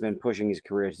iRacing and has been pushing his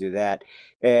career to do that.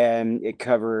 And it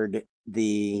covered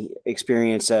the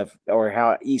experience of or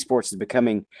how esports is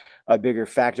becoming a bigger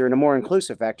factor and a more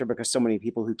inclusive factor because so many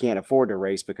people who can't afford to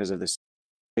race because of this,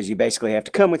 because you basically have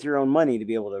to come with your own money to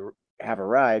be able to have a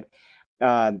ride.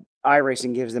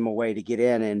 iRacing gives them a way to get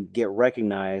in and get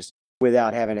recognized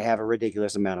without having to have a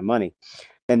ridiculous amount of money.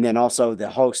 And then also the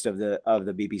host of the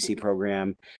BBC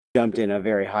program jumped in a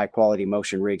very high quality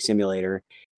motion rig simulator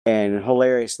and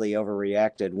hilariously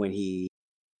overreacted when he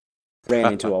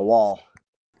ran into a wall.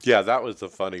 Yeah, that was the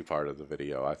funny part of the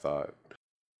video, I thought.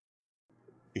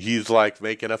 He's like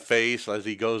making a face as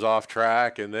he goes off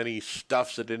track, and then he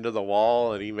stuffs it into the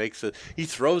wall, and he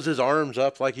throws his arms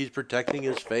up like he's protecting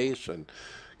his face and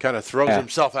kind of throws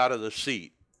himself out of the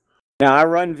seat. Now, I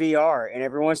run VR, and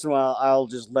every once in a while, I'll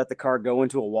just let the car go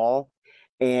into a wall,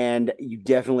 and you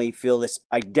definitely feel this.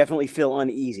 I definitely feel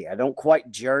uneasy. I don't quite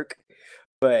jerk,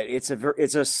 but it's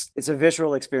a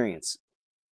visceral experience.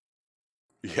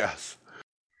 Yes.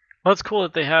 Well, it's cool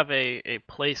that they have a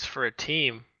place for a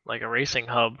team, like a racing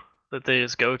hub, that they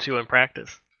just go to and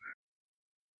practice.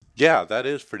 Yeah, that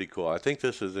is pretty cool. I think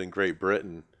this is in Great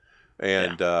Britain.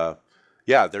 And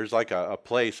there's like a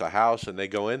place, a house, and they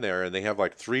go in there and they have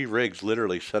like 3 rigs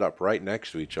literally set up right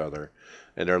next to each other.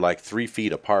 And they're like 3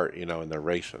 feet apart, and they're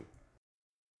racing.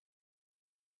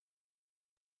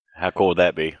 How cool would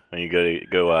that be? When you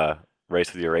go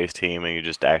race with your race team and you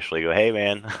just actually go, hey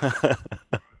man,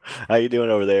 how you doing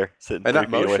over there? And that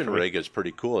motion rig is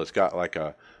pretty cool. It's got like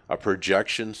a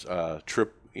projections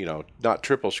not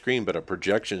triple screen, but a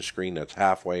projection screen that's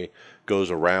halfway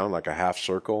goes around like a half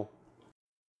circle.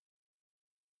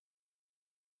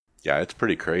 Yeah, it's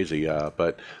pretty crazy,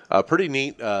 but pretty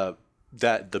neat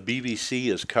that the BBC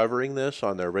is covering this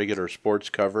on their regular sports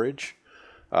coverage.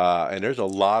 And there's a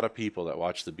lot of people that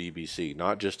watch the BBC,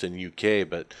 not just in UK,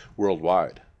 but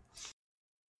worldwide.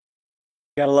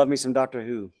 Gotta love me some Doctor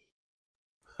Who.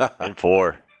 And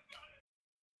 4.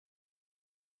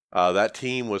 That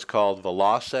team was called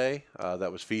Veloce.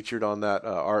 That was featured on that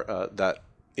that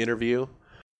interview,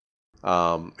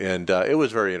 and it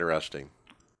was very interesting.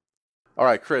 All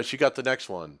right, Chris, you got the next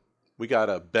one. We got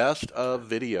a best of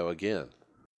video again.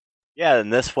 Yeah,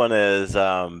 and this one is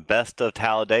Best of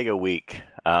Talladega week.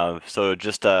 So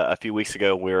just a few weeks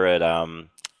ago, we were at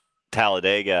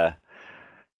Talladega,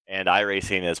 and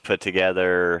iRacing has put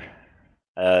together.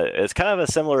 It's kind of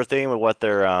a similar theme with what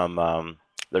their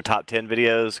top 10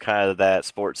 videos, kind of that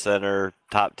Sports Center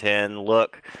top 10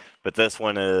 look. But this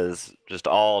one is just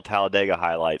all Talladega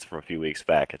highlights from a few weeks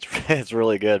back. It's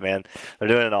really good, man. They're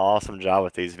doing an awesome job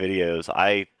with these videos.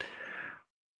 I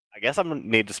guess I'm gonna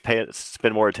need to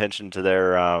spend more attention to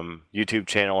their YouTube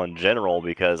channel in general,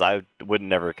 because I would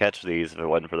never catch these if it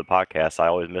wasn't for the podcast. I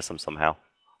always miss them somehow.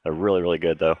 They're really, really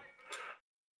good, though.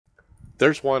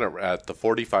 There's one at the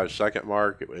 45-second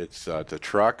mark. It's the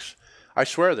trucks. I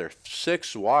swear they're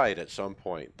 6 wide at some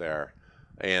point there,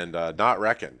 and not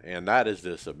wrecking. And that is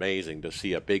just amazing to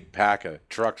see a big pack of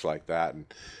trucks like that. And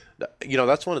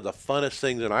that's one of the funnest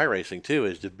things in iRacing too,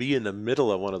 is to be in the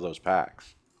middle of one of those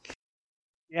packs.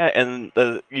 Yeah, and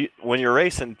when you're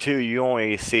racing too, you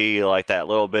only see like that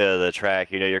little bit of the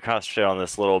track. You're concentrating on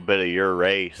this little bit of your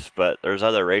race, but there's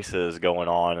other races going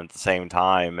on at the same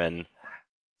time, and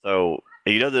so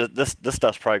this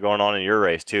stuff's probably going on in your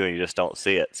race too, and you just don't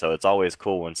see it. So it's always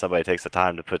cool when somebody takes the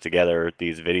time to put together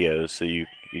these videos so you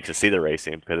can see the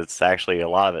racing, because it's actually, a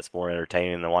lot of it's more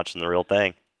entertaining than watching the real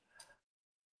thing.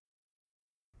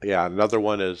 Yeah, another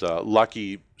one is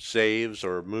lucky saves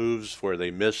or moves where they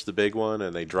miss the big one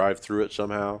and they drive through it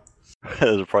somehow.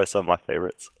 Those are probably some of my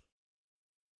favorites.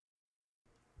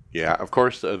 Yeah, of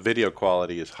course, the video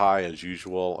quality is high as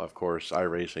usual. Of course,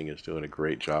 iRacing is doing a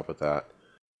great job with that.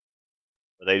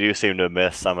 But they do seem to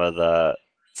miss some of the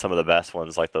best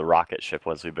ones, like the rocket ship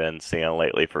ones we've been seeing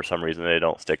lately. For some reason, they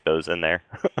don't stick those in there.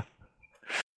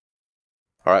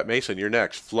 All right, Mason, you're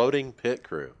next. Floating pit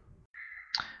crew.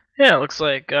 Yeah, it looks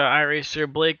like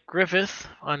iRacer Blake Griffith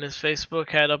on his Facebook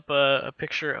had up a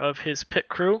picture of his pit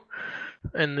crew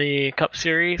in the Cup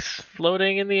Series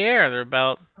floating in the air. They're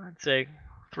about, I'd say,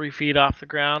 3 feet off the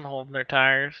ground, holding their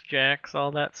tires, jacks,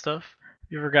 all that stuff.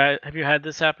 Have you had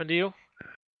this happen to you?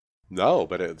 No,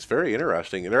 but it's very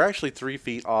interesting. And they're actually 3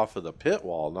 feet off of the pit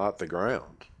wall, not the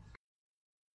ground.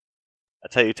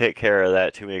 That's how you take care of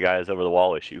that too many guys over the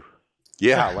wall issue.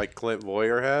 Yeah, like Clint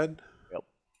Boyer had. Yep.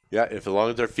 Yeah, as long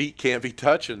as their feet can't be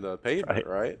touching the pavement,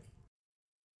 right?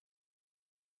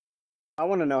 I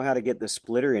want to know how to get the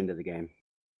splitter into the game.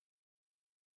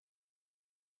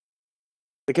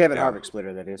 The Kevin Harvick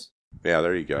splitter, that is. Yeah,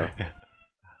 there you go.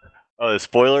 Oh, the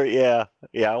spoiler? Yeah.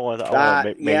 I want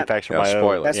to manufacture my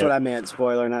spoiler. own. That's what I meant.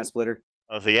 Spoiler, not splitter.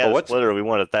 Oh, so the splitter, we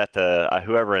wanted that to,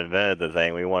 whoever invented the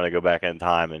thing, we want to go back in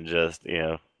time and just,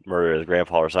 murder his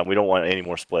grandpa or something. We don't want any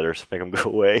more splitters. Make them go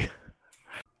away.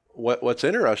 What's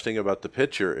interesting about the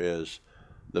picture is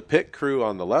the pit crew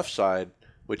on the left side,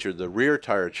 which are the rear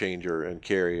tire changer and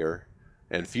carrier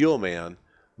and fuel man,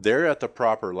 they're at the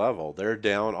proper level. They're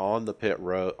down on the pit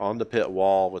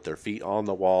wall with their feet on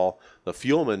the wall. The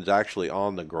fuelman's actually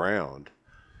on the ground.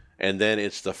 And then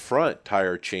it's the front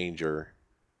tire changer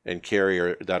and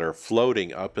carrier that are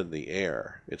floating up in the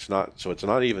air. It's not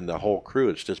even the whole crew,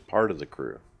 it's just part of the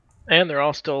crew. And they're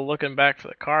all still looking back for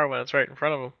the car when it's right in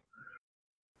front of them.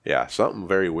 Yeah, something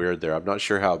very weird there. I'm not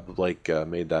sure how Blake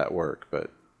made that work,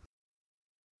 but...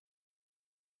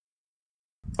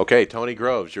 Okay, Tony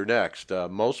Groves, you're next.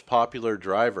 Most popular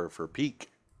driver for Peak.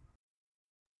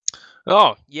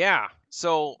 Oh, yeah.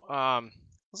 So,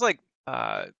 it's like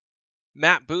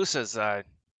Matt Busa's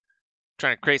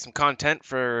trying to create some content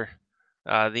for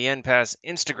the NPAS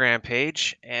Instagram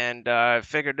page, and I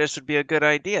figured this would be a good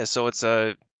idea. So it's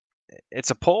a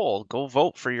poll. Go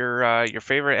vote for your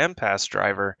favorite NPAS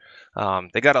driver.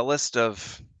 They got a list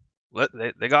of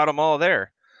they got them all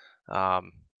there. Yeah.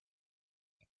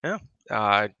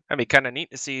 I mean, kind of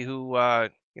neat to see who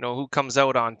who comes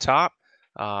out on top.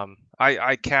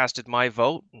 I casted my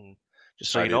vote, and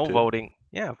just so you know,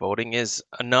 voting is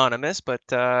anonymous, but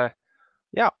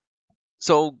yeah.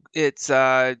 So it's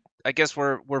I guess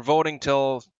we're voting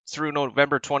till through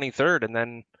November 23rd, and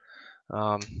then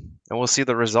and we'll see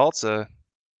the results of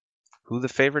who the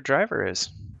favorite driver is.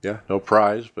 Yeah, no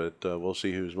prize, but we'll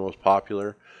see who's most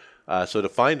popular. So to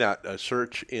find out,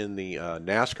 search in the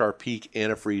NASCAR Peak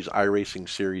Antifreeze iRacing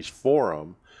Series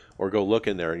forum, or go look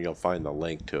in there and you'll find the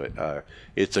link to it.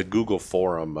 It's a Google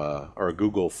forum or a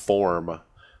Google form,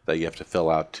 that you have to fill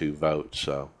out to vote.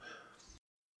 So,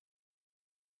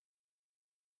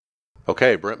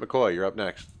 okay, Brent McCoy, you're up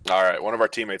next. All right, one of our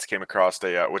teammates came across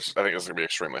which I think is going to be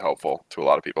extremely helpful to a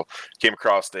lot of people. Came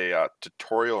across a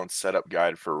tutorial and setup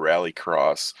guide for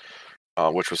Rallycross,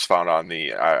 which was found on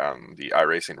the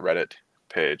iRacing Reddit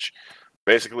page.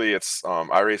 Basically, it's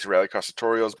iRacing Rallycross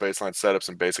tutorials, baseline setups,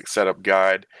 and basic setup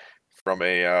guide from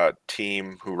a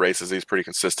team who races these pretty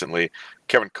consistently.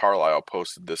 Kevin Carlisle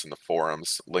posted this in the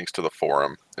forums. Links to the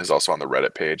forum is also on the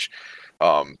Reddit page.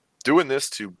 Doing this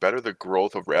to better the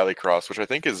growth of Rallycross, which I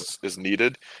think is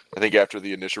needed. I think after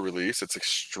the initial release, it's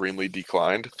extremely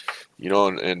declined,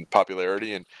 in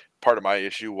popularity. And part of my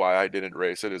issue why I didn't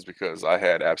race it is because I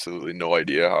had absolutely no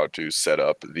idea how to set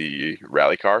up the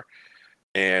rally car.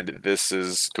 And this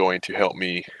is going to help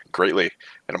me greatly.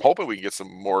 And I'm hoping we can get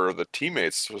some more of the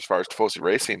teammates as far as Tifosi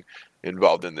Racing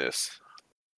involved in this.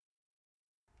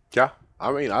 Yeah,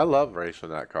 I mean, I love racing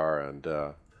that car,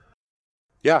 and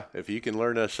yeah, if you can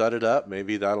learn to set it up,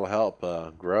 maybe that'll help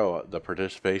grow the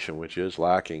participation, which is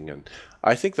lacking. And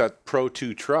I think that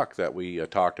Pro2 truck that we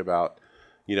talked about,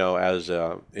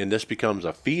 and this becomes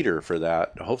a feeder for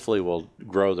that, hopefully will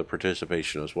grow the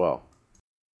participation as well.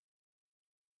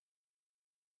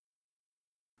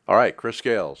 All right, Chris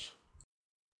Scales.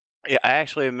 Yeah, I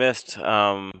actually missed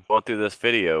going through this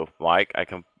video, Mike. I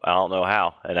don't know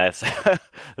how, and that's this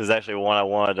is actually one I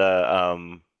wanted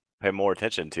to pay more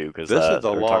attention to because this is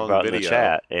the we were long talking about video. In the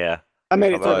chat. Yeah, I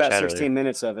made it through about 16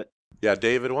 minutes of it. Yeah,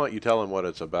 David, why don't you tell him what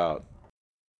it's about?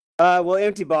 Well,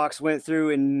 Empty Box went through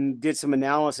and did some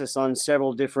analysis on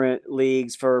several different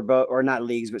leagues or not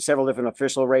leagues, but several different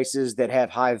official races that have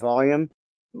high volume,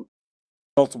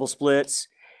 multiple splits.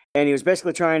 And he was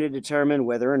basically trying to determine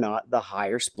whether or not the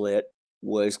higher split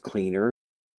was cleaner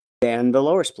than the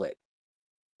lower split.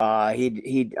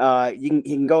 He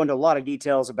can go into a lot of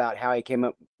details about how he came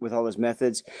up with all those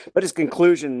methods, but his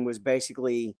conclusion was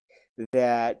basically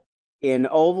that in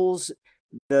ovals,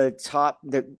 the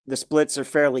splits are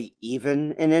fairly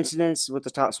even in incidence, with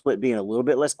the top split being a little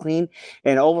bit less clean.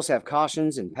 And ovals have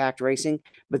cautions and packed racing,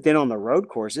 but then on the road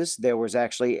courses, there was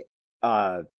actually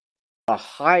a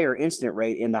higher incident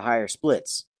rate in the higher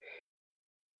splits.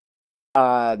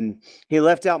 He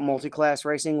left out multi-class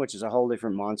racing, which is a whole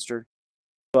different monster.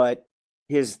 But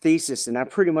his thesis, and I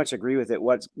pretty much agree with it,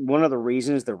 what's one of the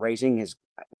reasons the racing has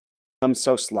become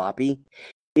so sloppy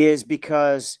is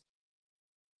because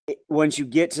once you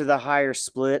get to the higher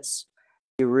splits,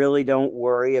 you really don't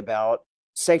worry about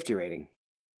safety rating.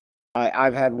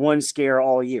 I've had one scare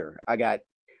all year. I got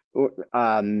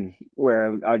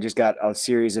where I just got a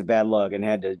series of bad luck and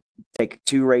had to take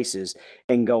 2 races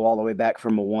and go all the way back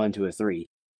from a 1 to a 3.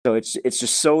 So it's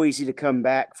just so easy to come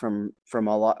back from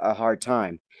a hard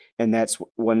time, and that's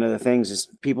one of the things is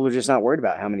people are just not worried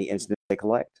about how many incidents they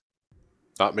collect.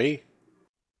 Not me.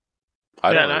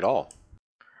 I don't at all.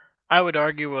 I would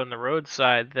argue on the road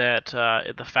side that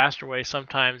the faster way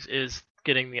sometimes is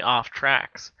getting the off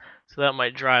tracks, so that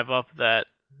might drive up that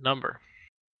number.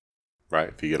 Right,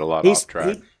 if you get a lot off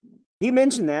track. He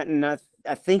mentioned that, and I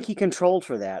think he controlled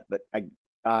for that, but I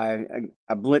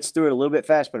blitzed through it a little bit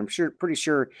fast, but I'm pretty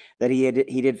sure that he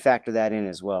did factor that in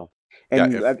as well.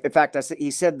 And in fact, he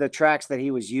said the tracks that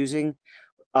he was using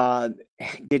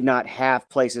did not have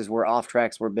places where off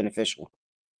tracks were beneficial.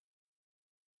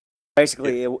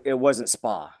 Basically, it wasn't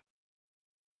Spa.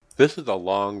 This is a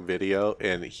long video,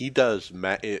 and he does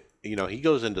he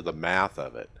goes into the math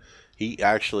of it. He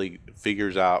actually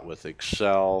figures out with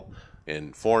Excel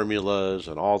and formulas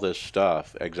and all this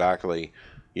stuff exactly,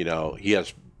 he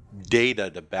has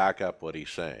data to back up what he's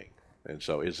saying. And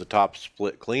so is the top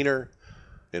split cleaner?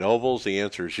 In ovals, the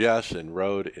answer is yes. In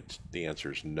road, the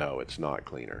answer is no, it's not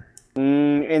cleaner.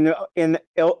 In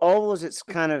ovals, it's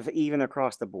kind of even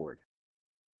across the board.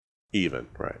 Even,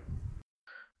 right.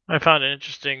 I found it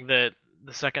interesting that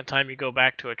the second time you go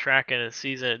back to a track in a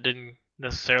season, it didn't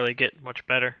necessarily get much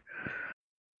better.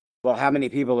 Well, how many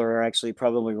people are actually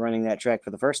probably running that track for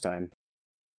the first time?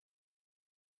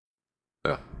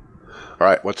 Yeah. All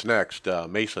right, what's next?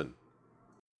 Mason,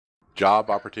 job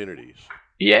opportunities.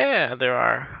 Yeah, there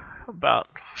are about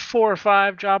 4 or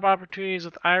 5 job opportunities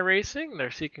with iRacing.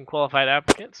 They're seeking qualified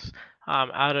applicants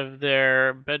out of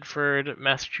their Bedford,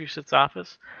 Massachusetts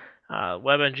office.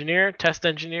 Web engineer, test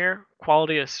engineer,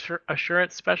 quality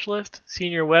assurance specialist,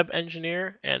 senior web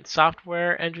engineer, and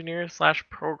software engineer /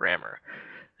 programmer.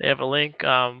 They have a link.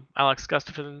 Alex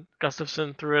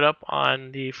Gustafson threw it up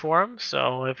on the forum,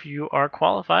 so if you are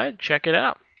qualified, check it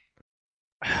out.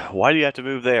 Why do you have to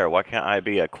move there? Why can't I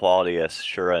be a quality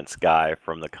assurance guy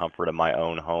from the comfort of my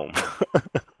own home?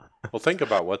 Well, think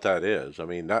about what that is. I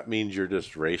mean, that means you're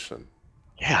just racing.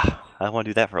 Yeah, I want to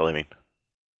do that for a living.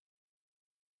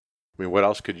 I mean, what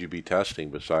else could you be testing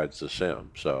besides the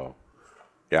sim? So,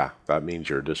 yeah, that means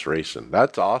you're just racing.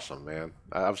 That's awesome, man.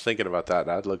 I was thinking about that.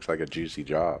 That looks like a juicy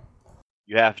job.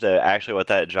 You have to actually what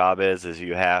that job is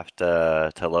you have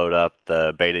to load up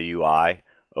the beta UI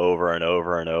over and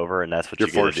over and over, and that's what You're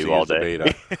you get to forced to do all use the day.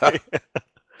 beta.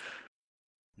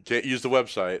 You can't use the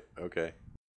website. Okay.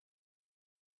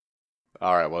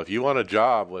 All right. Well, if you want a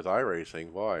job with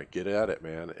iRacing, boy, get at it,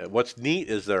 man. What's neat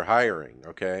is they're hiring.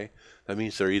 Okay, that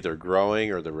means they're either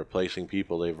growing or they're replacing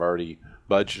people they've already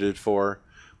budgeted for,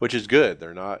 which is good.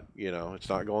 They're not, it's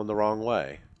not going the wrong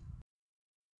way.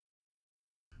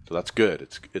 So that's good.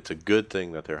 It's a good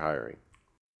thing that they're hiring.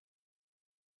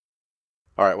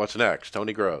 All right. What's next?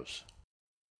 Tony Groves.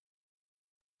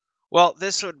 Well,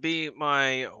 this would be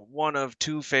my one of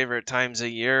two favorite times a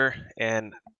year,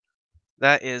 and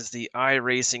that is the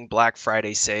iRacing Black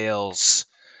Friday sales.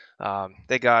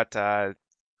 They got 30%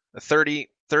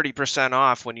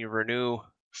 off when you renew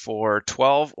for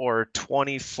 12 or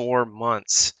 24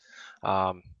 months.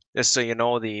 Just so you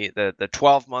know, the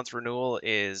 12-month renewal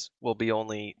will be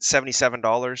only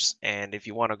 $77, and if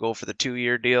you want to go for the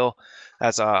 2-year deal,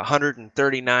 that's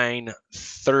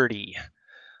 $139.30.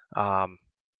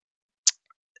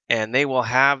 And they will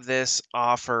have this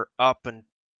offer up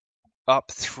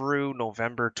through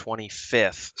November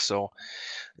 25th. So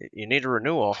you need a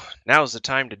renewal. Now's the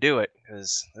time to do it,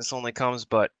 because this only comes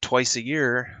but twice a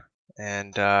year.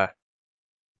 And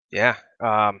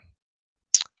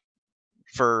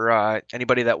for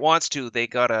anybody that wants to, they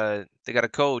got a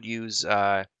code. Use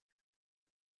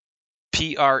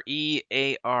PREARLY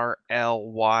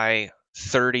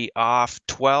 30 off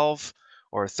 12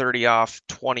 or 30 off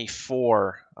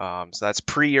 24. So that's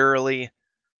pre-early,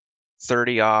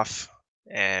 30 off,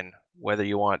 and whether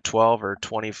you want 12 or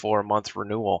 24 month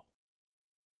renewal.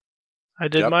 I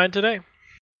did mine today.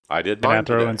 I did Can I mine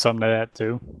throw today. in something to that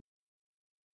too?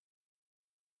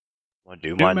 I'll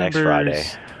do mine next Friday.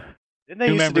 Didn't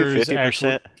they used to do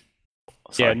 50%?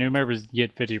 Yeah, new members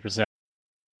get 50%.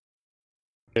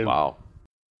 Wow.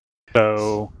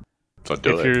 So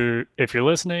do it. If you're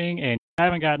listening and you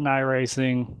haven't gotten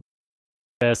iRacing,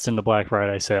 invest in the Black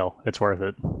Friday sale. It's worth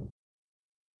it.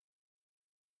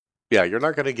 Yeah, you're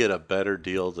not going to get a better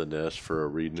deal than this for a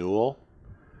renewal.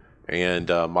 And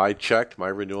my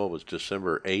renewal was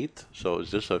December 8th, so it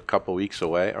was just a couple weeks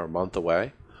away or a month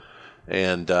away.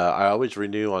 And I always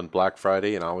renew on Black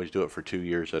Friday, and I always do it for 2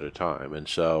 years at a time. And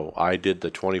so I did the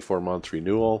 24-month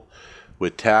renewal.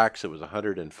 With tax, it was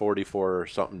 $144 or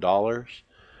something dollars.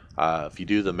 If you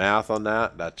do the math on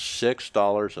that, that's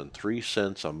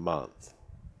 $6.03 a month.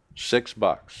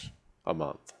 $6 a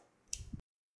month.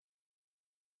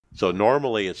 So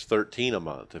normally it's $13 a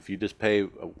month. If you just pay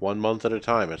 1 month at a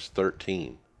time, it's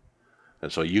 $13.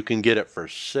 And so you can get it for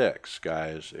 $6,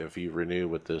 guys, if you renew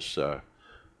with this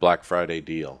Black Friday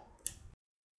deal.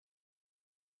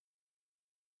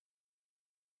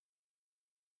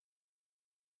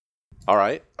 All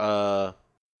right.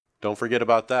 Don't forget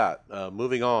about that.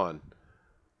 Moving on.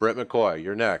 Brett McCoy,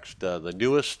 you're next. The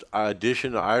newest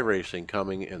addition to iRacing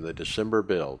coming in the December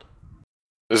build.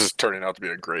 This is turning out to be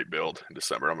a great build in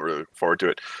December. I'm really looking forward to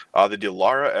it. The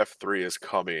Delara F3 is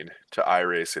coming to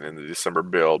iRacing in the December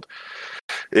build.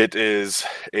 It is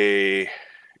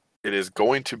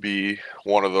going to be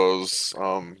one of those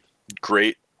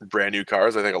great brand new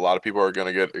cars. I think a lot of people are going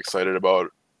to get excited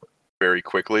about very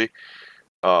quickly.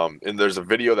 And there's a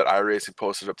video that iRacing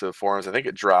posted up to the forums. I think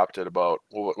it dropped at about,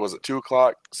 what was it, 2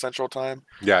 o'clock Central Time?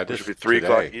 Yeah, it should be 3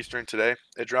 o'clock Eastern today.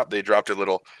 They dropped a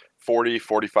little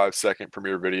 45 second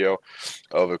premiere video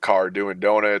of a car doing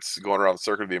donuts, going around the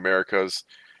Circuit of the Americas.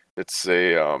 It's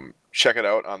check it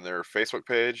out on their Facebook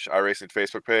page, iRacing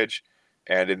Facebook page,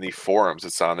 and in the forums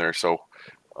it's on there. So,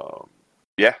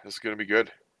 this is going to be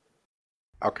good.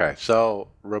 Okay, so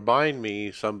remind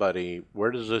me, somebody, where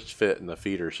does this fit in the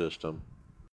feeder system?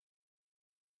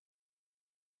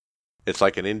 It's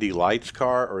like an Indy Lights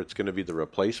car, or it's going to be the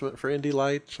replacement for Indy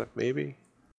Lights, maybe?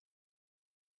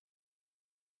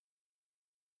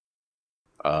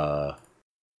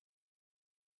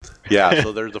 Yeah,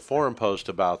 so there's a forum post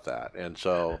about that. And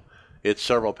so it's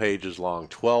several pages long,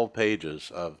 12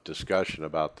 pages of discussion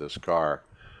about this car.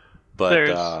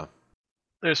 But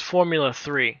there's Formula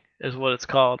 3 is what it's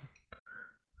called.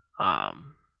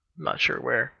 I'm not sure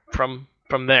where from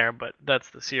there, but that's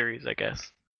the series, I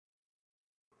guess.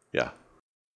 Yeah.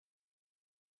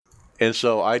 And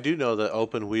so I do know that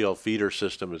Open Wheel feeder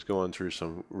system is going through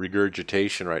some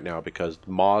regurgitation right now because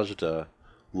Mazda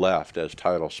left as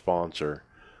title sponsor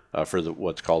for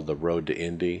what's called the Road to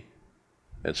Indy.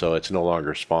 and so it's no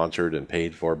longer sponsored and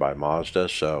paid for by Mazda.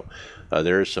 So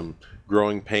there is some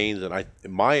growing pains, and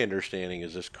my understanding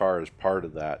is this car is part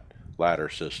of that ladder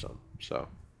system. So.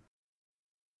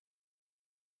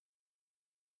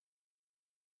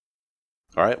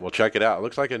 All right, well, check it out. It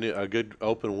looks like a good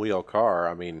open wheel car.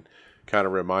 I mean, kind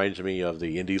of reminds me of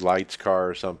the Indy Lights car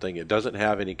or something. It doesn't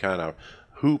have any kind of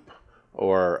hoop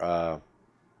or,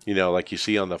 like you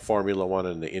see on the Formula One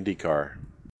and the Indy car.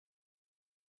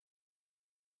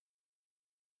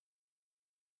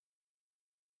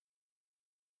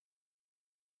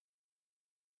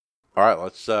 All right,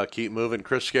 let's keep moving.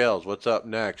 Chris Scales, what's up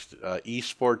next?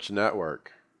 Esports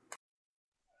Network.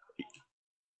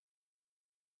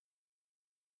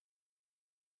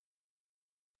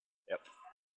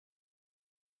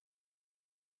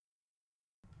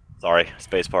 Sorry,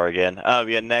 spacebar again.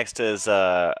 Yeah, next is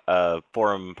a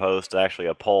forum post, actually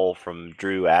a poll from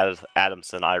Drew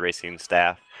Adamson, iRacing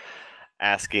staff,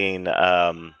 asking,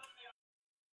 would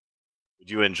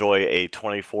you enjoy a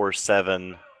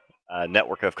 24/7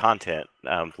 network of content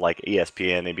like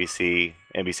ESPN,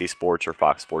 NBC Sports, or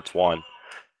Fox Sports 1?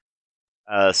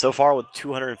 So far, with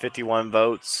 251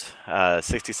 votes,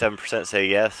 67% say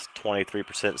yes,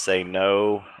 23% say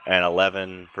no, and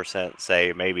 11%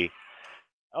 say maybe.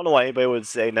 I don't know why anybody would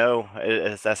say no.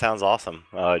 That sounds awesome.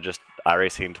 Just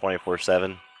iRacing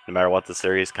 24/7, no matter what the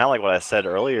series. Kind of like what I said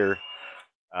earlier.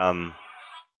 The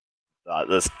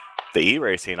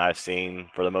e-racing I've seen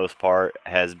for the most part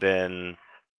has been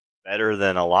better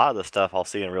than a lot of the stuff I'll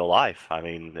see in real life. I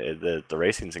mean, the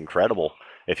racing's incredible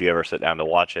if you ever sit down to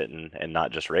watch it and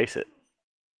not just race it.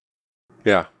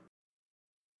 Yeah.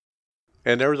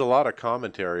 And there was a lot of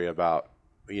commentary about,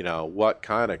 what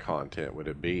kind of content would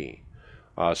it be?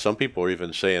 Some people are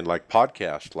even saying like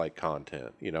podcast-like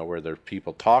content, where there's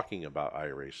people talking about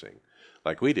iRacing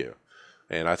like we do.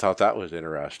 And I thought that was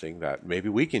interesting that maybe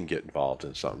we can get involved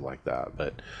in something like that.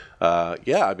 But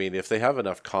yeah, I mean, if they have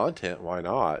enough content, why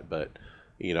not? But,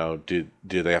 do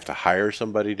they have to hire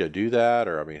somebody to do that?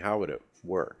 Or, I mean, how would it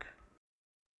work?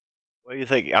 What do you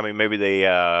think? I mean, maybe they,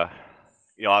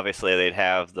 obviously they'd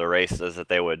have the races that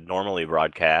they would normally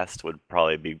broadcast would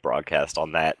probably be broadcast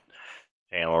on that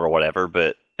channel or whatever,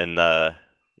 but in the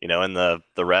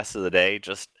rest of the day,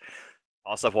 just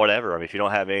toss up whatever. I mean, if you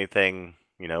don't have anything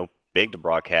big to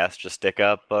broadcast, just stick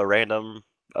up a random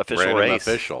official race.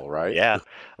 Official, right? Yeah, I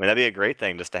mean that'd be a great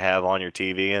thing just to have on your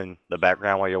TV in the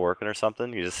background while you're working or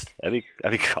something. That'd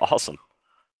be awesome.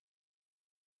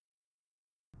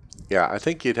 Yeah, I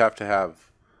think you'd have to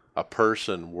have a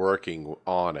person working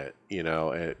on it,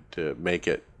 to make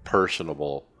it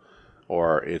personable,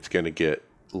 or it's going to get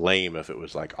lame if it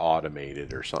was like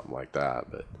automated or something like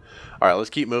that. But all right, let's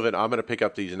keep moving. I'm going to pick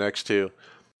up these next two.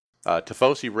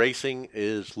 Tifosi Racing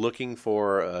is looking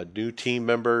for new team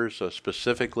members,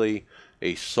 specifically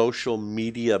a social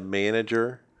media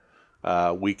manager.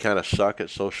 We kind of suck at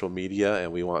social media,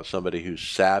 and we want somebody who's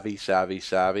savvy,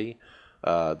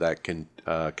 that can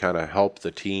kind of help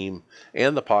the team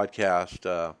and the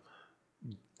podcast,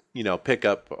 pick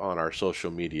up on our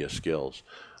social media skills.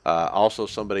 Also,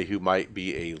 somebody who might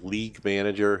be a league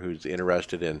manager who's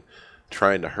interested in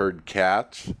trying to herd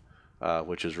cats,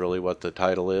 which is really what the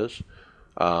title is.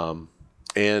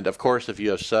 And of course, if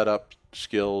you have setup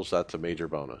skills, that's a major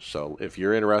bonus. So if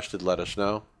you're interested, let us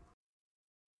know.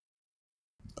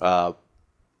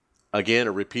 Again,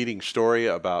 a repeating story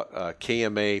about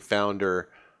KMA founder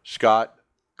Scott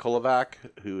Kolovac,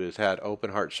 who has had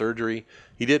open heart surgery.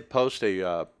 He did post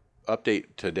a update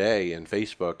today in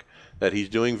Facebook that he's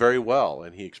doing very well,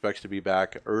 and he expects to be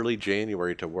back early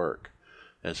January to work.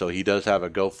 And so he does have a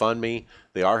GoFundMe.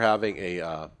 They are having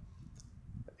a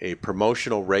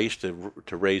promotional race to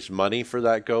raise money for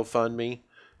that GoFundMe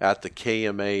at the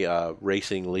KMA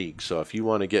Racing League. So if you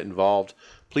want to get involved,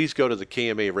 please go to the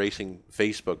KMA Racing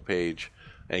Facebook page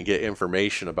and get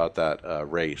information about that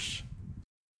race.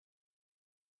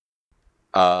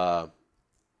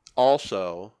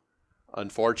 Also,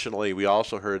 unfortunately, we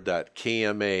also heard that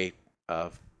KMA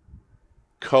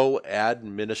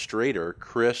co-administrator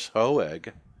Chris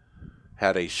Hoeg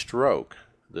had a stroke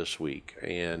this week,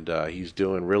 and he's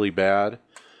doing really bad,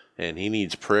 and he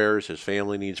needs prayers. His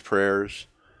family needs prayers.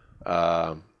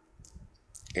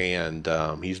 And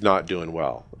he's not doing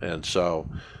well. And so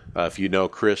if you know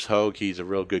Chris Hogue, he's a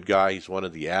real good guy. He's one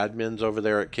of the admins over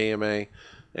there at KMA.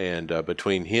 And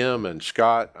between him and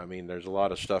Scott, I mean, there's a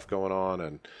lot of stuff going on.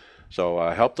 And so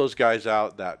help those guys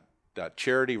out. That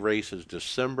charity race is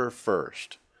December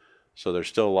 1st. So there's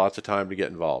still lots of time to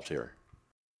get involved here.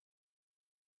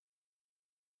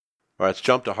 All right, let's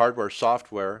jump to hardware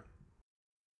software.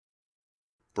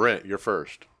 Brent, you're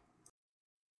first.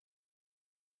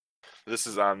 this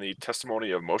is on the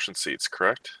Testimony of Motion Seats,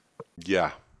 correct?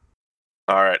 Yeah.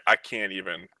 All right. I can't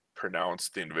even pronounce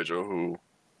the individual who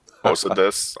posted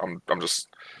this. I'm just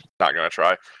not gonna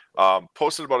try.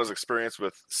 Posted about his experience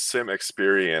with Sim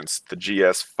Experience, the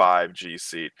GS5 G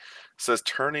seat. Says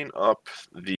turning up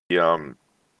the I'm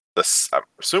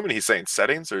assuming he's saying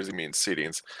settings, or does he mean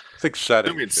seatings? I think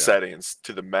settings. Assuming settings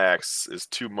to the max is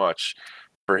too much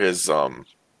for his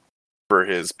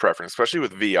preference, especially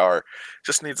with VR.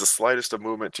 Just needs the slightest of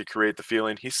movement to create the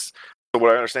feeling. So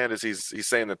what I understand is he's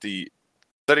saying that the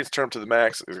settings turned to the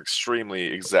max is extremely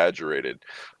exaggerated,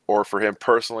 or for him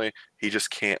personally, he just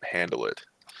can't handle it.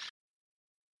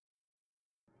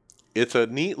 It's a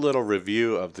neat little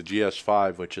review of the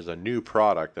GS5, which is a new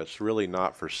product that's really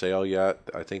not for sale yet.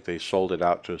 I think they sold it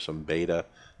out to some beta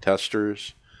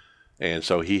testers, and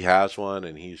so he has one,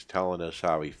 and he's telling us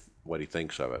what he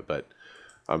thinks of it. But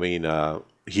I mean,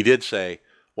 he did say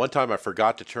one time I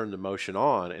forgot to turn the motion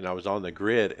on, and I was on the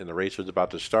grid, and the race was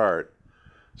about to start,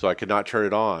 so I could not turn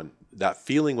it on. That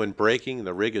feeling when braking and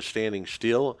the rig is standing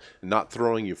still and not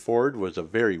throwing you forward was a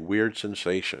very weird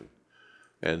sensation.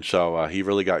 And so he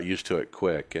really got used to it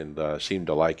quick and seemed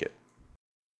to like it.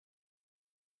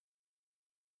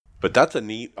 But that's a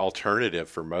neat alternative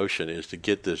for motion, is to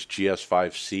get this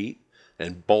GS5 seat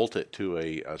and bolt it to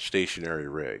a stationary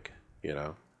rig, you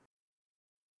know.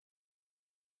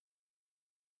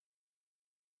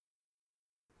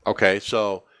 Okay,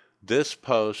 so this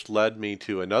post led me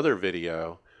to another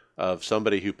video of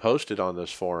somebody who posted on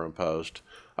this forum post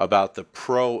about the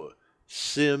Pro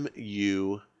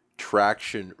SimU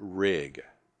traction rig.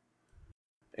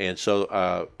 And so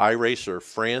iRacer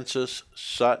Francis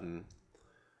Sutton,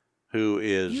 who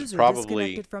is User probably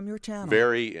disconnected from your channel.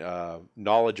 very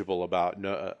knowledgeable about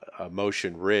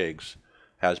motion rigs,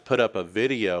 has put up a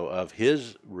video of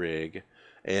his rig,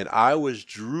 and I was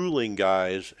drooling,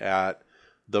 guys, at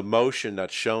the motion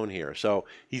that's shown here. So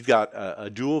he's got a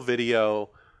dual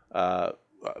video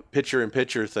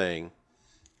picture-in-picture thing.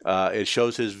 It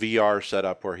shows his VR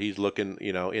setup where he's looking,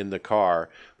 you know, in the car,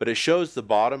 but it shows the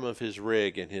bottom of his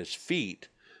rig and his feet.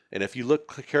 And if you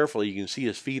look carefully, you can see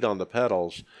his feet on the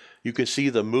pedals. You can see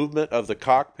the movement of the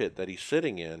cockpit that he's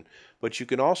sitting in, but you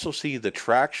can also see the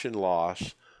traction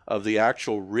loss of the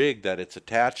actual rig that it's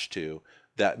attached to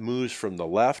that moves from the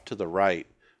left to the right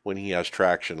when he has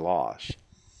traction loss.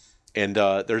 And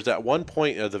there's that one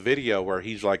point of the video where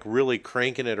he's like really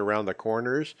cranking it around the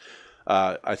corners.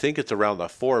 I think it's around the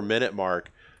 4-minute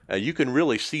mark. You can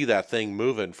really see that thing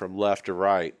moving from left to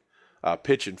right,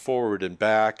 pitching forward and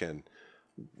back. And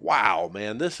wow,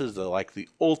 man, this is like the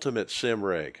ultimate sim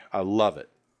rig. I love it.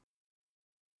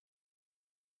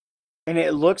 And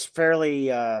it looks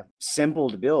fairly simple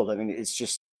to build. I mean, it's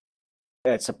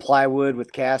a plywood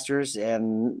with casters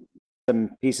and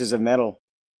some pieces of metal.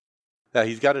 Yeah,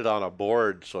 he's got it on a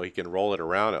board so he can roll it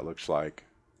around, it looks like.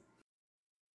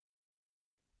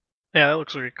 Yeah, that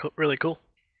looks really cool.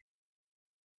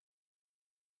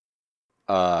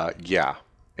 Yeah.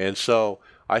 And so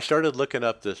I started looking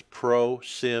up this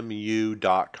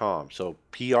prosimu.com. So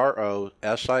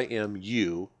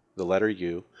PROSIMU, the letter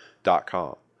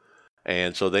U.com.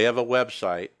 And so they have a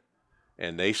website,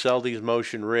 and they sell these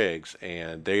motion rigs,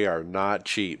 and they are not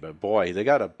cheap. But boy, they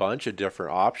got a bunch of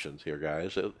different options here,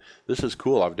 guys. This is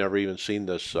cool. I've never even seen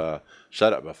this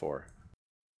setup before.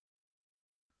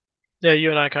 Yeah,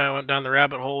 you and I kind of went down the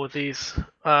rabbit hole with these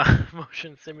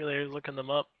motion simulators, looking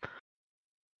them up.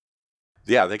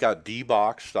 Yeah, they got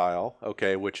D-box style,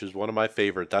 okay, which is one of my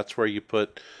favorite. That's where you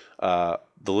put the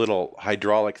little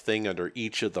hydraulic thing under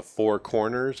each of the 4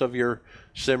 corners of your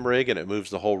sim rig, and it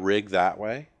moves the whole rig that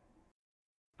way.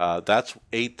 That's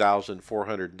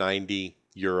 8,490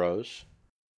 euros.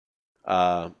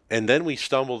 And then we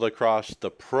stumbled across the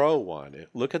Pro one.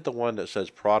 Look at the one that says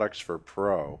products for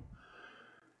Pro.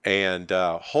 And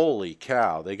holy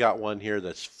cow, they got one here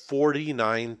that's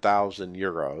 49,000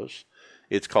 euros.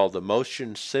 It's called the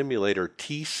Motion Simulator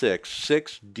T6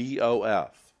 6DOF.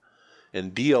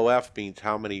 And DOF means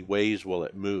how many ways will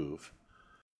it move.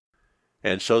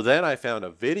 And so then I found a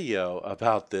video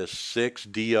about this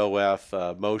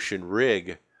 6DOF motion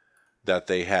rig that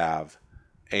they have.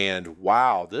 And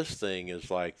wow, this thing is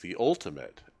like the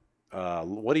ultimate.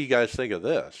 What do you guys think of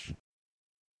this?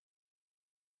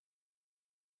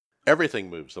 Everything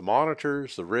moves. The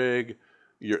monitors, the rig,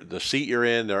 the seat you're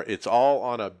in, it's all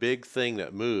on a big thing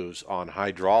that moves on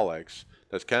hydraulics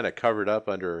that's kind of covered up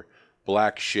under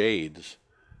black shades.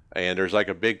 And there's like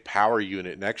a big power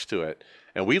unit next to it.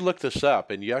 And we looked this up,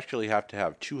 and you actually have to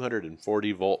have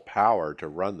 240 volt power to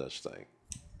run this thing.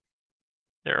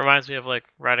 It reminds me of like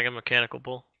riding a mechanical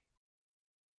bull.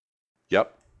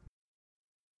 Yep.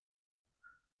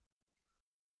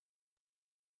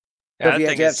 So Yeah, if that you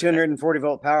have thing to have is 240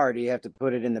 volt power, do you have to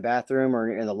put it in the bathroom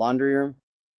or in the laundry room?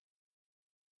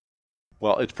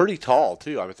 Well, it's pretty tall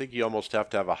too. I think you almost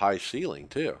have to have a high ceiling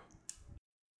too,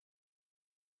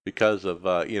 because of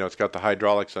it's got the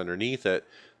hydraulics underneath it.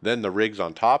 Then the rig's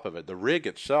on top of it. The rig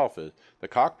itself is the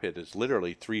cockpit is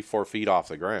literally 3-4 feet off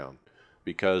the ground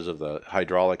because of the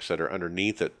hydraulics that are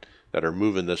underneath it that are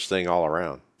moving this thing all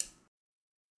around.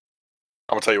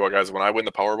 I'm gonna tell you what, guys. When I win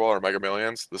the Powerball or Mega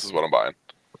Millions, this is what I'm buying.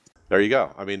 There you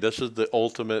go. I mean, this is the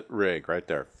ultimate rig right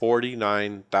there.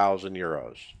 49,000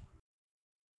 euros.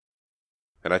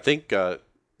 And I think,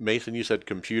 Mason, you said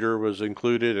computer was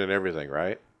included and everything,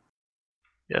 right?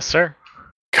 Yes, sir.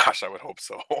 Gosh, I would hope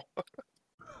so.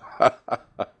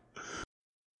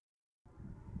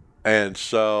 And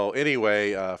so,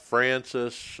 anyway,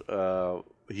 Francis,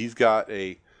 he's got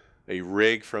a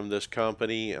rig from this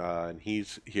company, and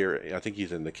he's here. I think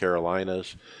he's in the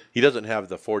Carolinas. He doesn't have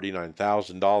the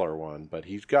 $49,000 one, but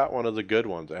he's got one of the good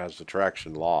ones that has the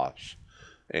traction loss,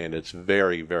 and it's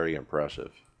very, very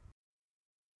impressive.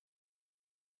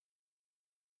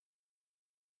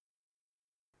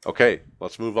 Okay,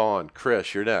 let's move on.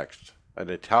 Chris, you're next. An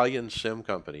Italian sim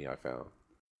company I found.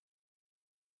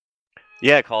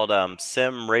 Yeah, called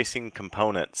Sim Racing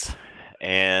Components,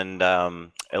 and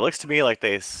it looks to me like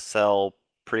they sell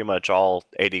pretty much all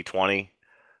 80/20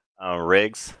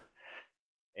 rigs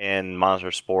and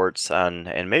monitor sports,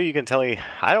 and maybe you can tell me.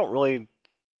 I don't really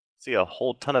see a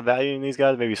whole ton of value in these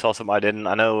guys. Maybe you saw something I didn't.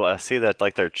 I know I see that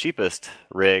like their cheapest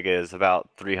rig is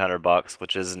about $300,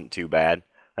 which isn't too bad.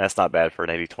 That's not bad for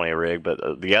an 80/20 rig,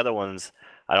 but the other ones,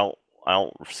 I don't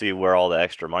see where all the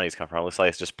extra money's come from. It looks like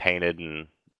it's just painted and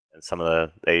some of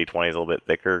the 80/20 is a little bit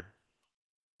thicker.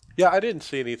 Yeah, I didn't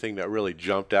see anything that really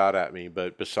jumped out at me,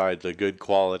 but besides the good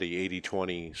quality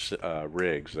 80/20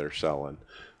 rigs they're selling,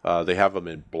 they have them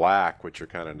in black, which are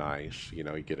kind of nice. You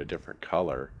get a different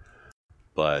color.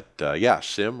 But yeah,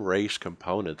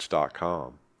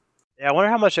 simracecomponents.com. Yeah, I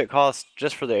wonder how much it costs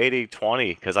just for the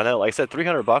 80/20, because I know, like I said,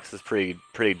 $300 is pretty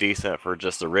decent for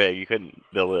just a rig. You couldn't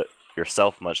build it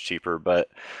yourself much cheaper, but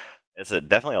it's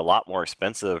definitely a lot more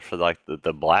expensive for like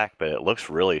the black. But it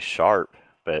looks really sharp.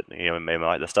 But maybe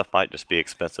the stuff might just be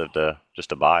expensive to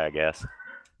buy, I guess.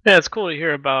 Yeah, it's cool to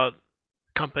hear about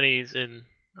companies in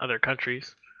other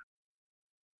countries.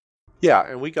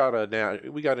 Yeah, and we got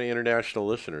international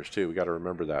listeners too. We got to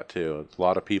remember that too. A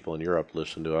lot of people in Europe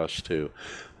listen to us too.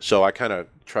 So I kind of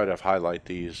try to highlight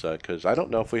these because I don't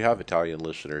know if we have Italian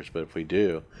listeners, but if we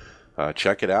do,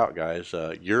 check it out, guys.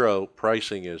 Euro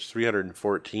pricing is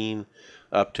 314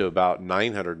 up to about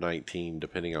 919,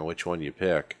 depending on which one you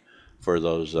pick for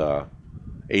those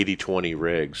 80/20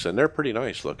 rigs, and they're pretty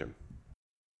nice looking.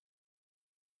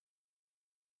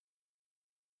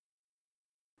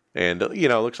 And, it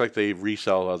looks like they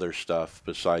resell other stuff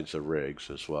besides the rigs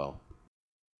as well.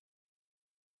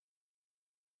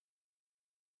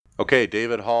 Okay,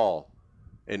 David Hall.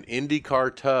 An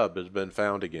IndyCar tub has been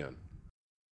found again.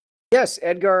 Yes,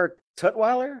 Edgar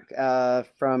Tutwiler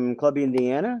from Club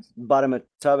Indiana bought him a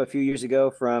tub a few years ago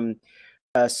from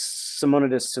Simona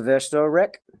de Silvestro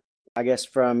wreck, I guess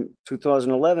from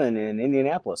 2011 in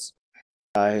Indianapolis.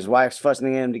 His wife's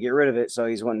fussing at him to get rid of it, so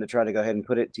he's wanting to try to go ahead and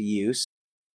put it to use.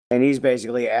 And he's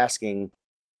basically asking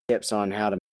tips on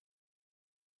how to make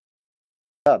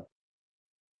a tub.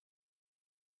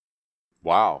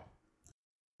 Wow.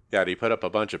 Yeah, and he put up a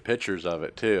bunch of pictures of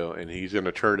it too, and he's going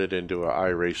to turn it into an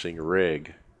iRacing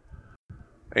rig.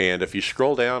 And if you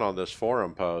scroll down on this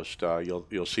forum post,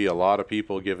 you'll see a lot of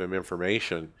people give him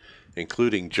information,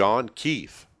 including John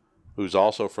Keefe, who's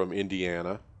also from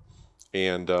Indiana,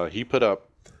 and he put up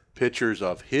pictures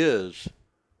of his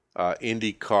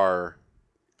IndyCar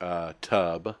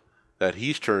tub that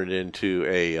he's turned into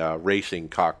a racing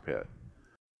cockpit.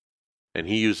 And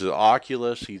he uses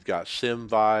Oculus. He's got Sim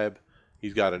Vibe.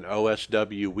 He's got an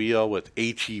OSW wheel with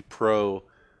HE Pro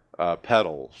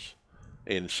pedals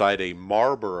inside a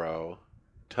Marlboro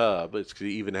tub. It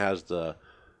even has the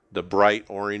bright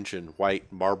orange and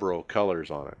white Marlboro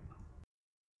colors on it.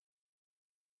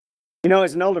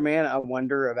 As an older man, I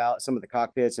wonder about some of the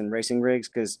cockpits and racing rigs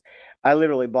because I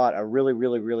literally bought a really,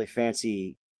 really, really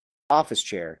fancy office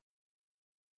chair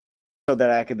so that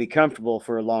I could be comfortable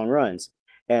for long runs.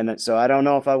 And so I don't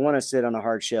know if I want to sit on a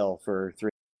hard shell for 3.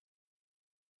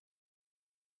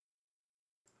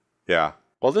 Yeah.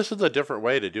 Well, this is a different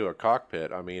way to do a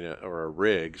cockpit. I mean, or a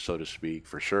rig, so to speak,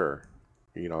 for sure.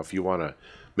 If you want to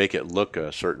make it look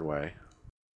a certain way.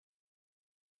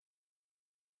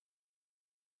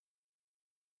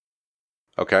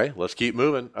 Okay, let's keep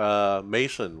moving.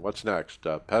 Mason, what's next?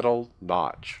 Pedal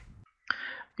notch.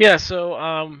 Yeah,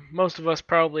 so most of us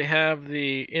probably have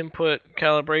the input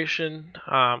calibration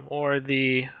or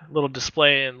the little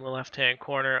display in the left-hand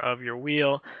corner of your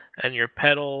wheel and your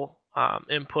pedal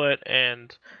input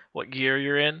and what gear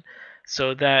you're in.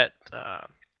 So that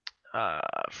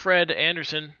Fred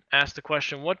Anderson asked the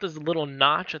question, what does the little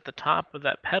notch at the top of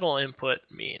that pedal input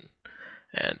mean?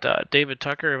 And David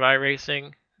Tucker of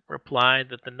iRacing replied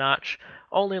that the notch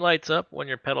only lights up when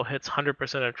your pedal hits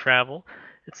 100% of travel.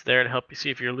 It's there to help you see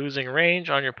if you're losing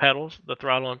range on your pedals, the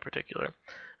throttle in particular.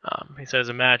 He says,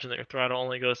 imagine that your throttle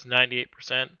only goes to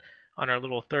 98%. On our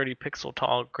little 30 pixel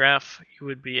tall graph, you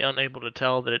would be unable to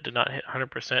tell that it did not hit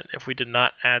 100% if we did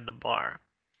not add the bar.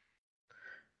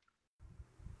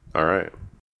 All right.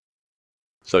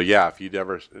 So yeah, if you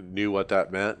never knew what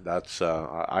that meant, that's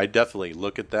I definitely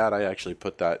look at that. I actually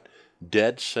put that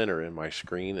dead center in my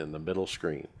screen, in the middle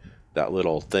screen, that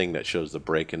little thing that shows the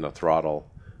brake and the throttle,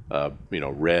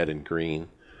 red and green,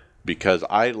 because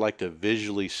I like to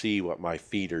visually see what my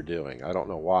feet are doing. I don't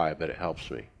know why, but it helps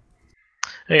me.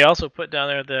 He also put down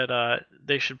there that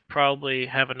they should probably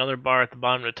have another bar at the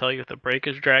bottom to tell you if the brake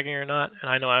is dragging or not. And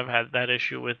I know I've had that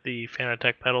issue with the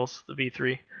Fanatec pedals, the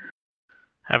V3,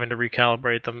 having to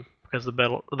recalibrate them because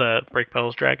the brake pedal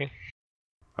is dragging.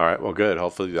 All right, well, good.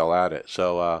 Hopefully they'll add it.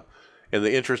 So in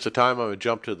the interest of time, I'm going to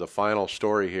jump to the final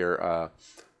story here.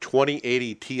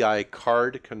 2080 Ti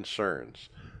card concerns.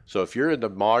 So if you're in the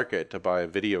market to buy a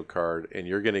video card and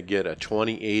you're going to get a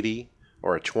 2080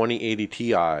 or a 2080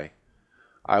 Ti,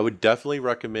 I would definitely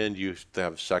recommend you to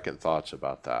have second thoughts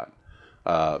about that.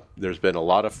 There's been a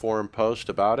lot of forum posts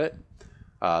about it.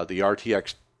 The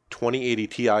RTX 2080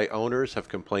 Ti owners have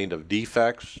complained of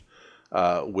defects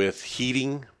with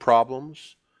heating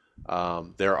problems.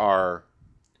 There are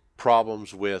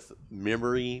problems with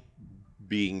memory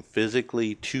being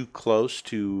physically too close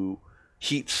to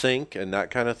heat sink and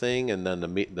that kind of thing, and then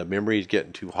the memory is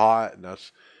getting too hot, and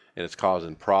it's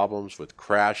causing problems with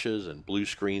crashes and blue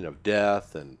screen of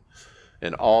death and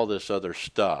all this other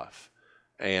stuff.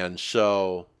 And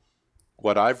so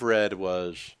what I've read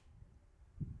was,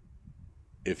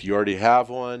 if you already have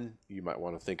one, you might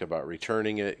want to think about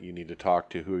returning it. You need to talk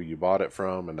to who you bought it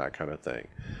from and that kind of thing.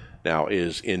 Now,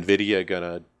 is NVIDIA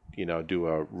going to do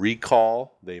a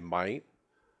recall? They might.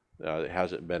 It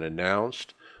hasn't been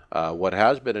announced. What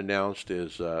has been announced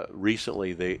is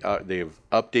recently they've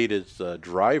updated the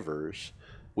drivers,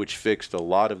 which fixed a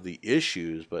lot of the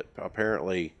issues, but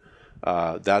apparently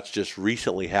that's just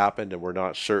recently happened, and we're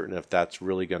not certain if that's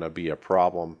really going to be a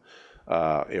problem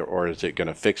or is it going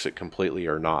to fix it completely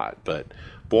or not. But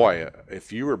boy,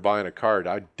 if you were buying a card,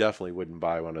 I definitely wouldn't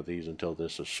buy one of these until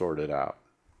this is sorted out.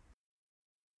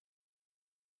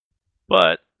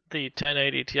 But the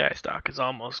 1080 Ti stock is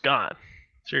almost gone,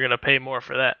 so you're going to pay more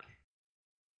for that.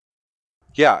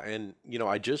 Yeah, and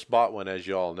I just bought one, as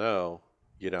you all know,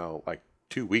 like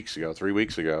 3 weeks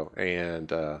ago,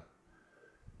 and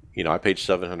I paid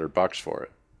 $700 for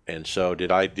it. And so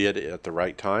did it at the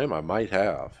right time? I might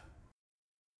have.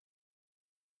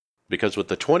 Because with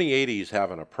the 2080s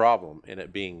having a problem and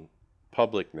it being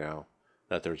public now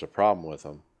that there's a problem with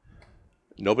them,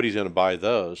 nobody's going to buy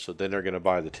those, so then they're going to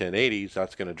buy the 1080s.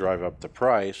 That's going to drive up the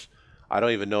price. I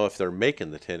don't even know if they're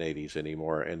making the 1080s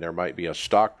anymore, and there might be a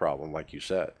stock problem, like you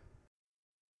said.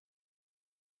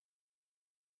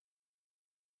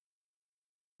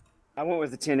 I went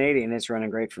with the 1080 and it's running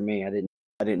great for me.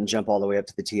 I didn't jump all the way up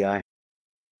to the Ti.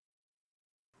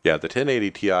 Yeah, the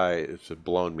 1080 Ti has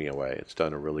blown me away. It's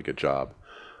done a really good job.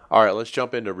 All right, let's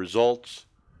jump into results.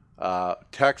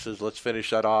 Texas, let's finish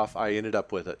that off. I ended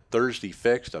up with a Thursday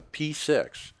fixed, a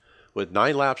P6. With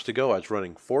 9 laps to go, I was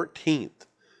running 14th.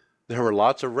 There were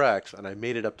lots of wrecks, and I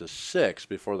made it up to 6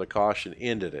 before the caution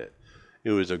ended it.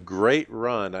 It was a great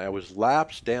run. I was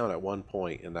laps down at one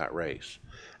point in that race.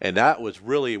 And that was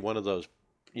really one of those,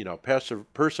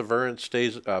 perseverance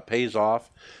pays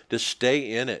off. Just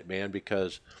stay in it, man,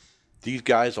 because these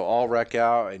guys will all wreck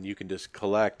out, and you can just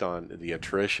collect on the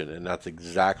attrition, and that's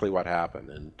exactly what happened.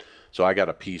 And so I got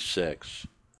a P6.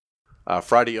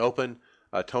 Friday Open,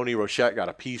 Tony Rochette got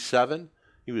a P7.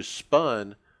 He was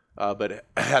spun, but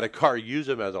had a car use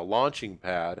him as a launching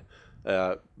pad.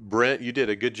 Brent, you did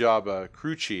a good job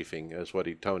crew chiefing, is what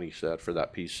Tony said, for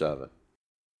that P7.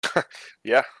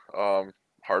 Yeah,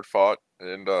 hard fought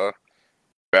and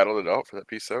battled it out for that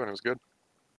P7. It was good.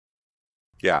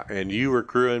 Yeah, and you were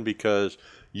crewing because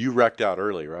you wrecked out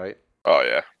early, right? Oh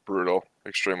yeah, brutal,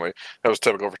 extremely. That was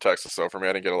typical for Texas, though. For me,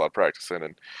 I didn't get a lot of practice in,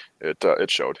 and it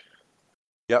showed.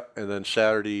 Yep, and then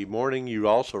Saturday morning you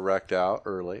also wrecked out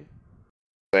early.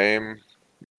 Same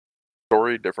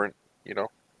story, different,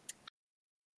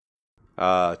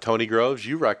 Tony Groves,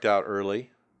 you wrecked out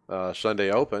early.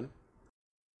 Sunday Open.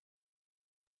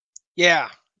 Yeah.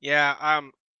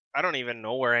 I don't even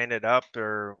know where I ended up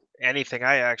or anything.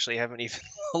 I actually haven't even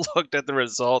looked at the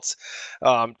results.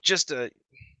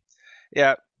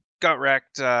 Yeah, got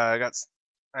wrecked. I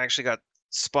actually got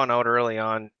spun out early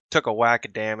on. Took a whack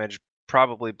of damage.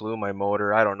 Probably blew my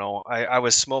motor. I don't know. I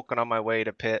was smoking on my way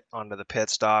to onto the pit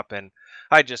stop, and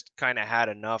I just kind of had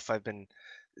enough. It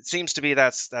seems to be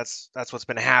that's what's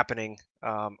been happening.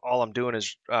 All I'm doing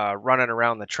is running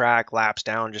around the track, laps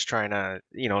down, just trying to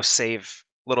save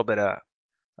a little bit of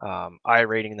I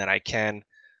rating that I can.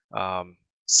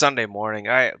 Sunday morning,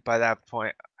 by that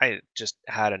point I just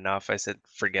had enough. I said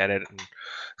forget it and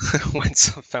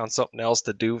found something else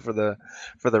to do for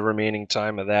the remaining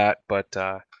time of that. But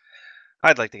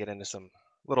I'd like to get into some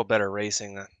little better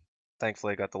racing.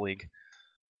 Thankfully, I got the league.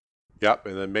 Yep,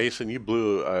 and then Mason, you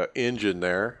blew an engine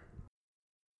there.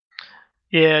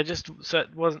 Yeah, just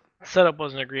setup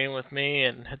wasn't agreeing with me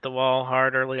and hit the wall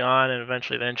hard early on, and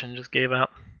eventually the engine just gave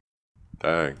out.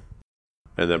 Dang.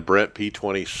 And then Brent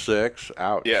P26,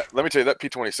 ouch. Yeah, let me tell you, that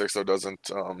P26 though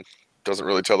doesn't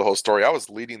really tell the whole story. I was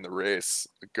leading the race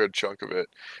a good chunk of it,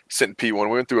 sitting P1.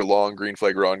 We went through a long green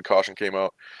flag run. Caution came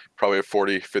out, probably a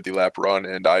 40, 50 lap run,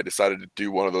 and I decided to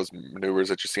do one of those maneuvers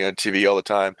that you see on TV all the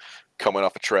time, coming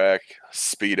off a track,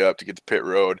 speed up to get to pit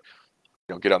road,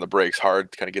 get on the brakes hard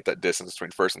to kind of get that distance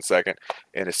between first and second.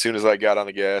 And as soon as I got on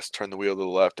the gas, turned the wheel to the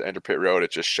left to enter pit road,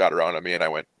 it just shot around on me, and I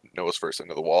went nose first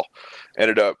into the wall.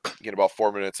 Ended up getting about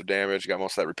 4 minutes of damage, got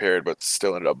most of that repaired, but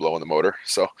still ended up blowing the motor.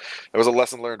 So it was a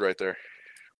lesson learned right there.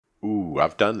 Ooh,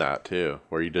 I've done that too,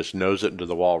 where you just nose it into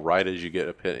the wall right as you get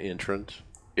a pit entrance.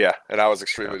 Yeah, and I was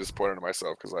extremely disappointed in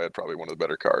myself because I had probably one of the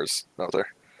better cars out there.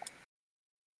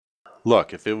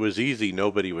 Look, if it was easy,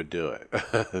 nobody would do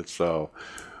it. So,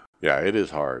 yeah, it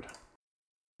is hard.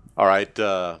 All right,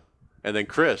 and then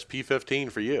Chris,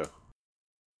 P15 for you.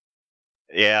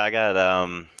 Yeah, I got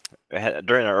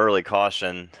during an early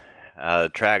caution,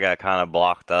 the track got kind of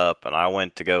blocked up, and I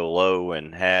went to go low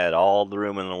and had all the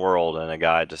room in the world, and a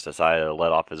guy just decided to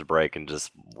let off his brake and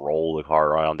just roll the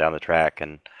car right on down the track,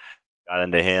 and got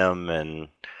into him, and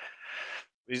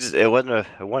it wasn't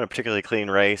a particularly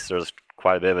clean race. There was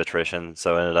quite a bit of attrition,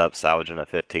 so I ended up salvaging a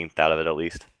 15th out of it at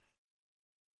least.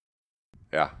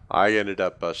 Yeah, I ended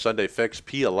up Sunday fix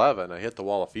P11. I hit the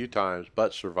wall a few times,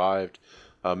 but survived.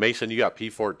 Mason, you got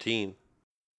P14.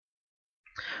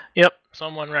 Yep,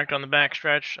 someone wrecked on the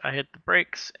backstretch. I hit the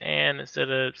brakes, and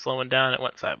instead of slowing down, it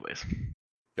went sideways.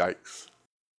 Yikes.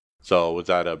 So was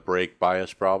that a brake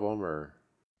bias problem, or?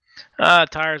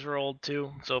 Tires were old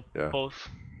too, so Yeah. both.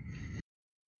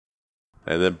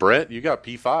 And then Brent, you got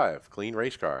P5, clean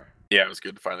race car. Yeah, it was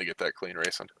good to finally get that clean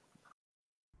racing.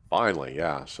 Finally,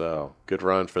 yeah. So good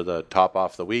run for the top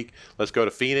off the week. Let's go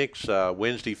to Phoenix.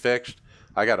 Wednesday fixed.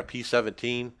 I got a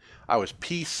P17. I was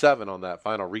P7 on that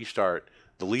final restart.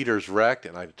 The leaders wrecked,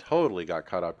 and I totally got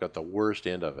caught up. Got the worst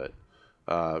end of it.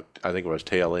 I think it was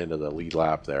tail end of the lead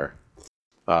lap there.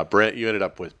 Brent, you ended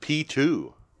up with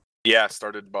P2. Yeah,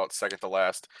 started about second to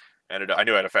last. I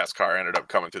knew I had a fast car. Ended up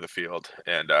coming through the field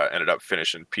and ended up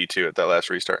finishing P2 at that last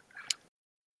restart.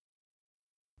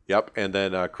 Yep, and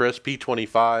then Chris,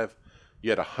 P25.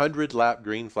 You had a 100-lap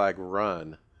green flag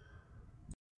run.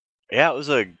 Yeah, it was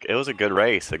a good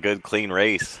race, a good clean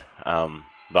race.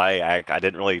 But I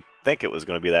didn't really think it was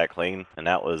going to be that clean, and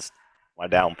that was my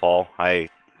downfall. I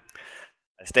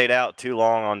stayed out too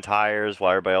long on tires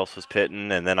while everybody else was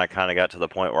pitting, and then I kind of got to the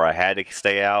point where I had to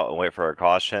stay out and wait for a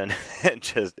caution.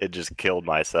 It just killed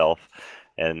myself,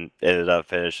 and ended up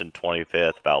finishing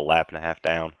 25th, about a lap and a half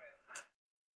down.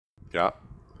 Yeah.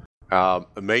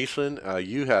 Mason,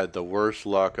 you had the worst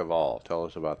luck of all. Tell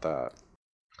us about that.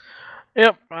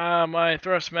 Yep, my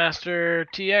Thrustmaster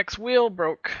TX wheel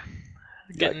broke.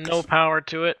 Getting no power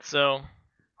to it, so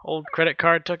old credit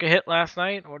card took a hit last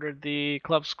night. Ordered the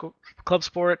Club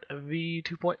Sport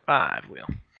V2.5 wheel.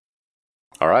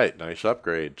 All right, nice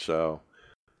upgrade. So,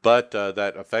 but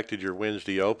that affected your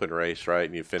Wednesday Open race, right?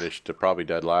 And you finished probably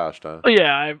dead last, huh? Oh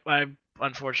yeah, I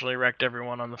unfortunately wrecked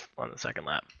everyone on the second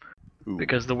lap. Ooh.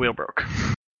 Because the wheel broke.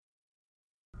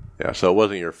 Yeah, so it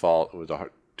wasn't your fault. It was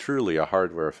truly a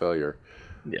hardware failure.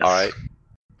 Yes. All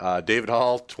right. David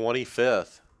Hall,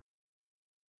 25th.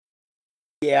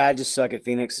 Yeah, I just suck at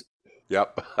Phoenix.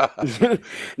 Yep.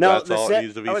 No, That's all it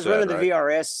needs to be I was said, running the right?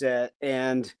 VRS set,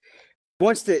 and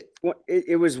once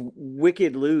it was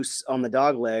wicked loose on the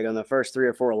dog leg on the first 3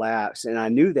 or 4 laps, and I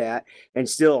knew that, and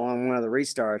still on one of the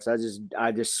restarts,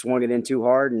 I just swung it in too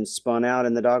hard and spun out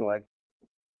in the dog leg.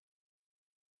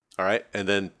 All right, and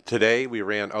then today we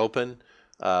ran Open.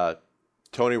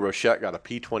 Tony Rochette got a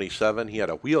P27. He had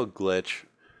a wheel glitch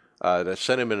that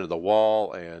sent him into the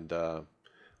wall, and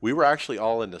we were actually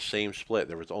all in the same split.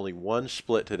 There was only one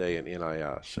split today in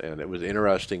NIS, and it was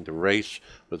interesting to race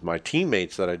with my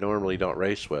teammates that I normally don't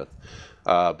race with.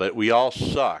 But we all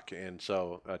suck, and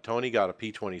so Tony got a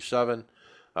P27.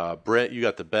 Brent, you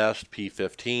got the best,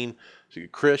 P15. So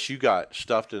Chris, you got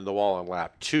stuffed into the wall on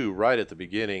lap 2 right at the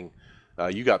beginning.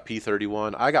 You got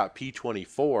P31. I got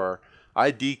P24.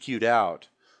 I DQ'd out.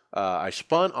 I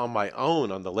spun on my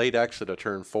own on the late exit of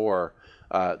turn 4.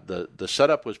 The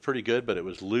setup was pretty good, but it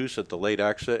was loose at the late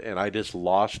exit, and I just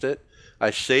lost it.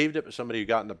 I saved it, but somebody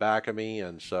got in the back of me,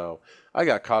 and so I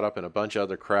got caught up in a bunch of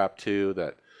other crap too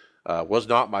that was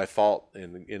not my fault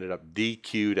and ended up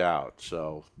DQ'd out.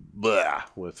 So, blah,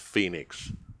 with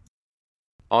Phoenix.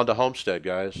 On to Homestead,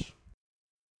 guys.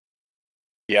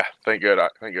 Yeah, thank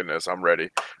goodness. I'm ready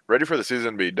for the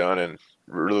season to be done, and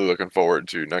really looking forward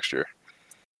to next year.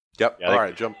 Yep. Yeah, all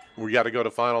right, jump. We got to go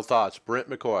to final thoughts. Brent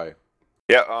McCoy.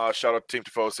 Yeah, shout out to Team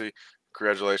Tifosi.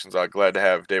 Congratulations. Glad to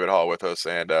have David Hall with us,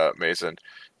 and Mason.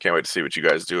 Can't wait to see what you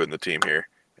guys do in the team here.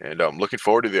 And I'm looking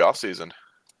forward to the off season.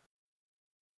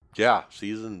 Yeah,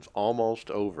 season's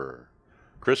almost over.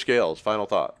 Chris Scales, final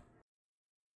thought.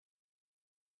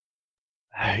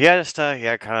 Yeah,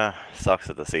 it kind of sucks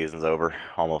that the season's over,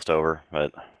 almost over,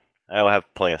 but I'll have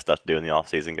plenty of stuff to do in the off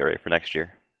season. Get ready for next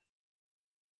year.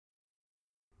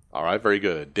 All right, very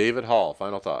good. David Hall,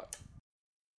 final thought.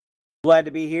 Glad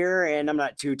to be here, and I'm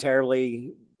not too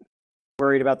terribly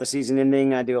worried about the season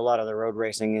ending. I do a lot of the road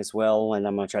racing as well, and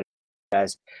I'm going to try to get you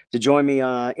guys to join me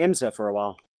on IMSA for a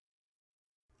while.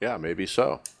 Yeah, maybe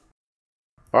so.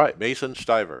 All right, Mason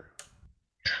Stiver.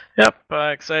 Yep,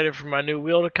 excited for my new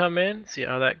wheel to come in, see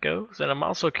how that goes. And I'm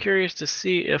also curious to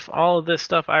see if all of this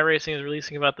stuff iRacing is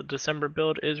releasing about the December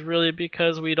build is really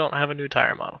because we don't have a new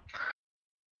tire model.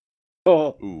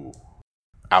 Oh, ooh,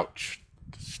 ouch.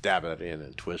 Stab it in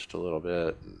and twist a little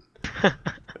bit.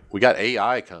 We got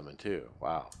AI coming too.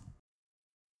 Wow.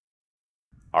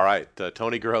 All right,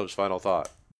 Tony Groves, final thought.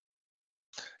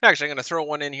 Actually, I'm going to throw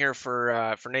one in here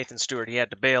for Nathan Stewart. He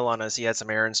had to bail on us. He had some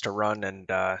errands to run, and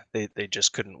they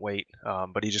just couldn't wait.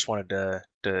 But he just wanted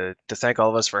to thank all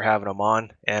of us for having him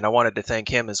on, and I wanted to thank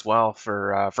him as well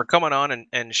for coming on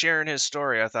and sharing his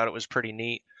story. I thought it was pretty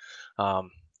neat.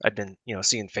 I'd been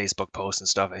seeing Facebook posts and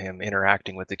stuff of him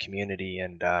interacting with the community,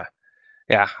 and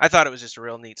yeah, I thought it was just a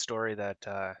real neat story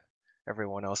that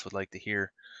everyone else would like to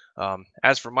hear.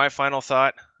 As for my final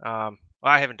thought, I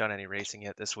haven't done any racing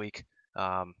yet this week.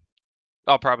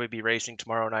 I'll probably be racing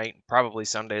tomorrow night, probably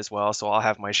Sunday as well, so I'll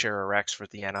have my share of wrecks for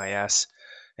the NIS,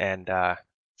 and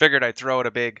figured I'd throw it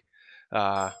a big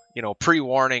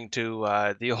pre-warning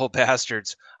to the old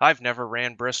bastards. I've never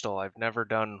ran Bristol. I've never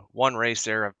done one race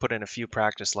there. I've put in a few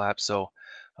practice laps, so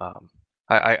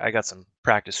I got some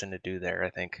practicing to do there, I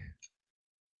think.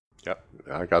 Yep,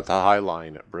 I got the high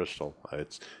line at Bristol. You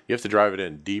have to drive it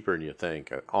in deeper than you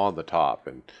think on the top,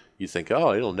 and you think,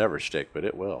 oh, it'll never stick, but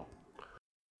it will,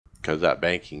 because that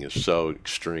banking is so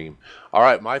extreme. All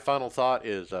right, my final thought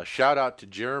is shout out to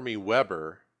Jeremy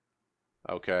Weber.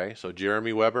 Okay, so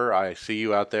Jeremy Weber, I see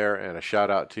you out there, and a shout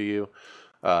out to you.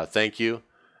 Thank you.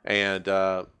 And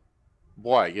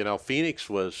boy, Phoenix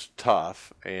was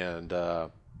tough, and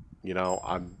I'm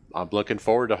looking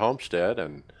forward to Homestead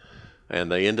and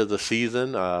the end of the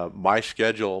season. My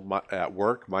schedule at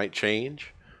work might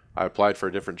change. I applied for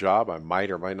a different job. I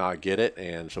might or might not get it,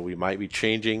 and so we might be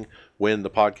changing when the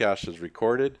podcast is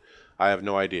recorded. I have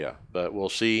no idea, but we'll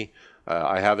see.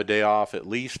 I have a day off at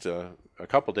least a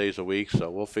couple days a week,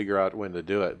 so we'll figure out when to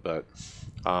do it. But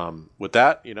with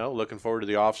that, looking forward to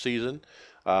the off season.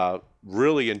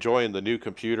 Really enjoying the new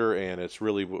computer, and it's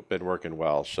really been working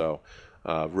well. So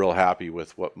real happy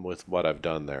with what I've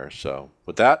done there. So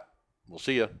with that, we'll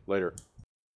see you later.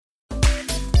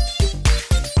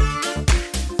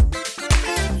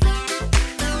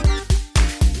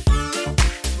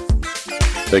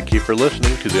 Thank you for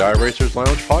listening to the iRacers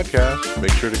Lounge podcast.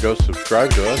 Make sure to go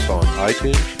subscribe to us on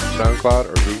iTunes, SoundCloud,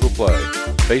 or Google Play,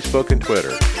 Facebook, and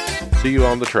Twitter. See you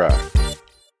on the track.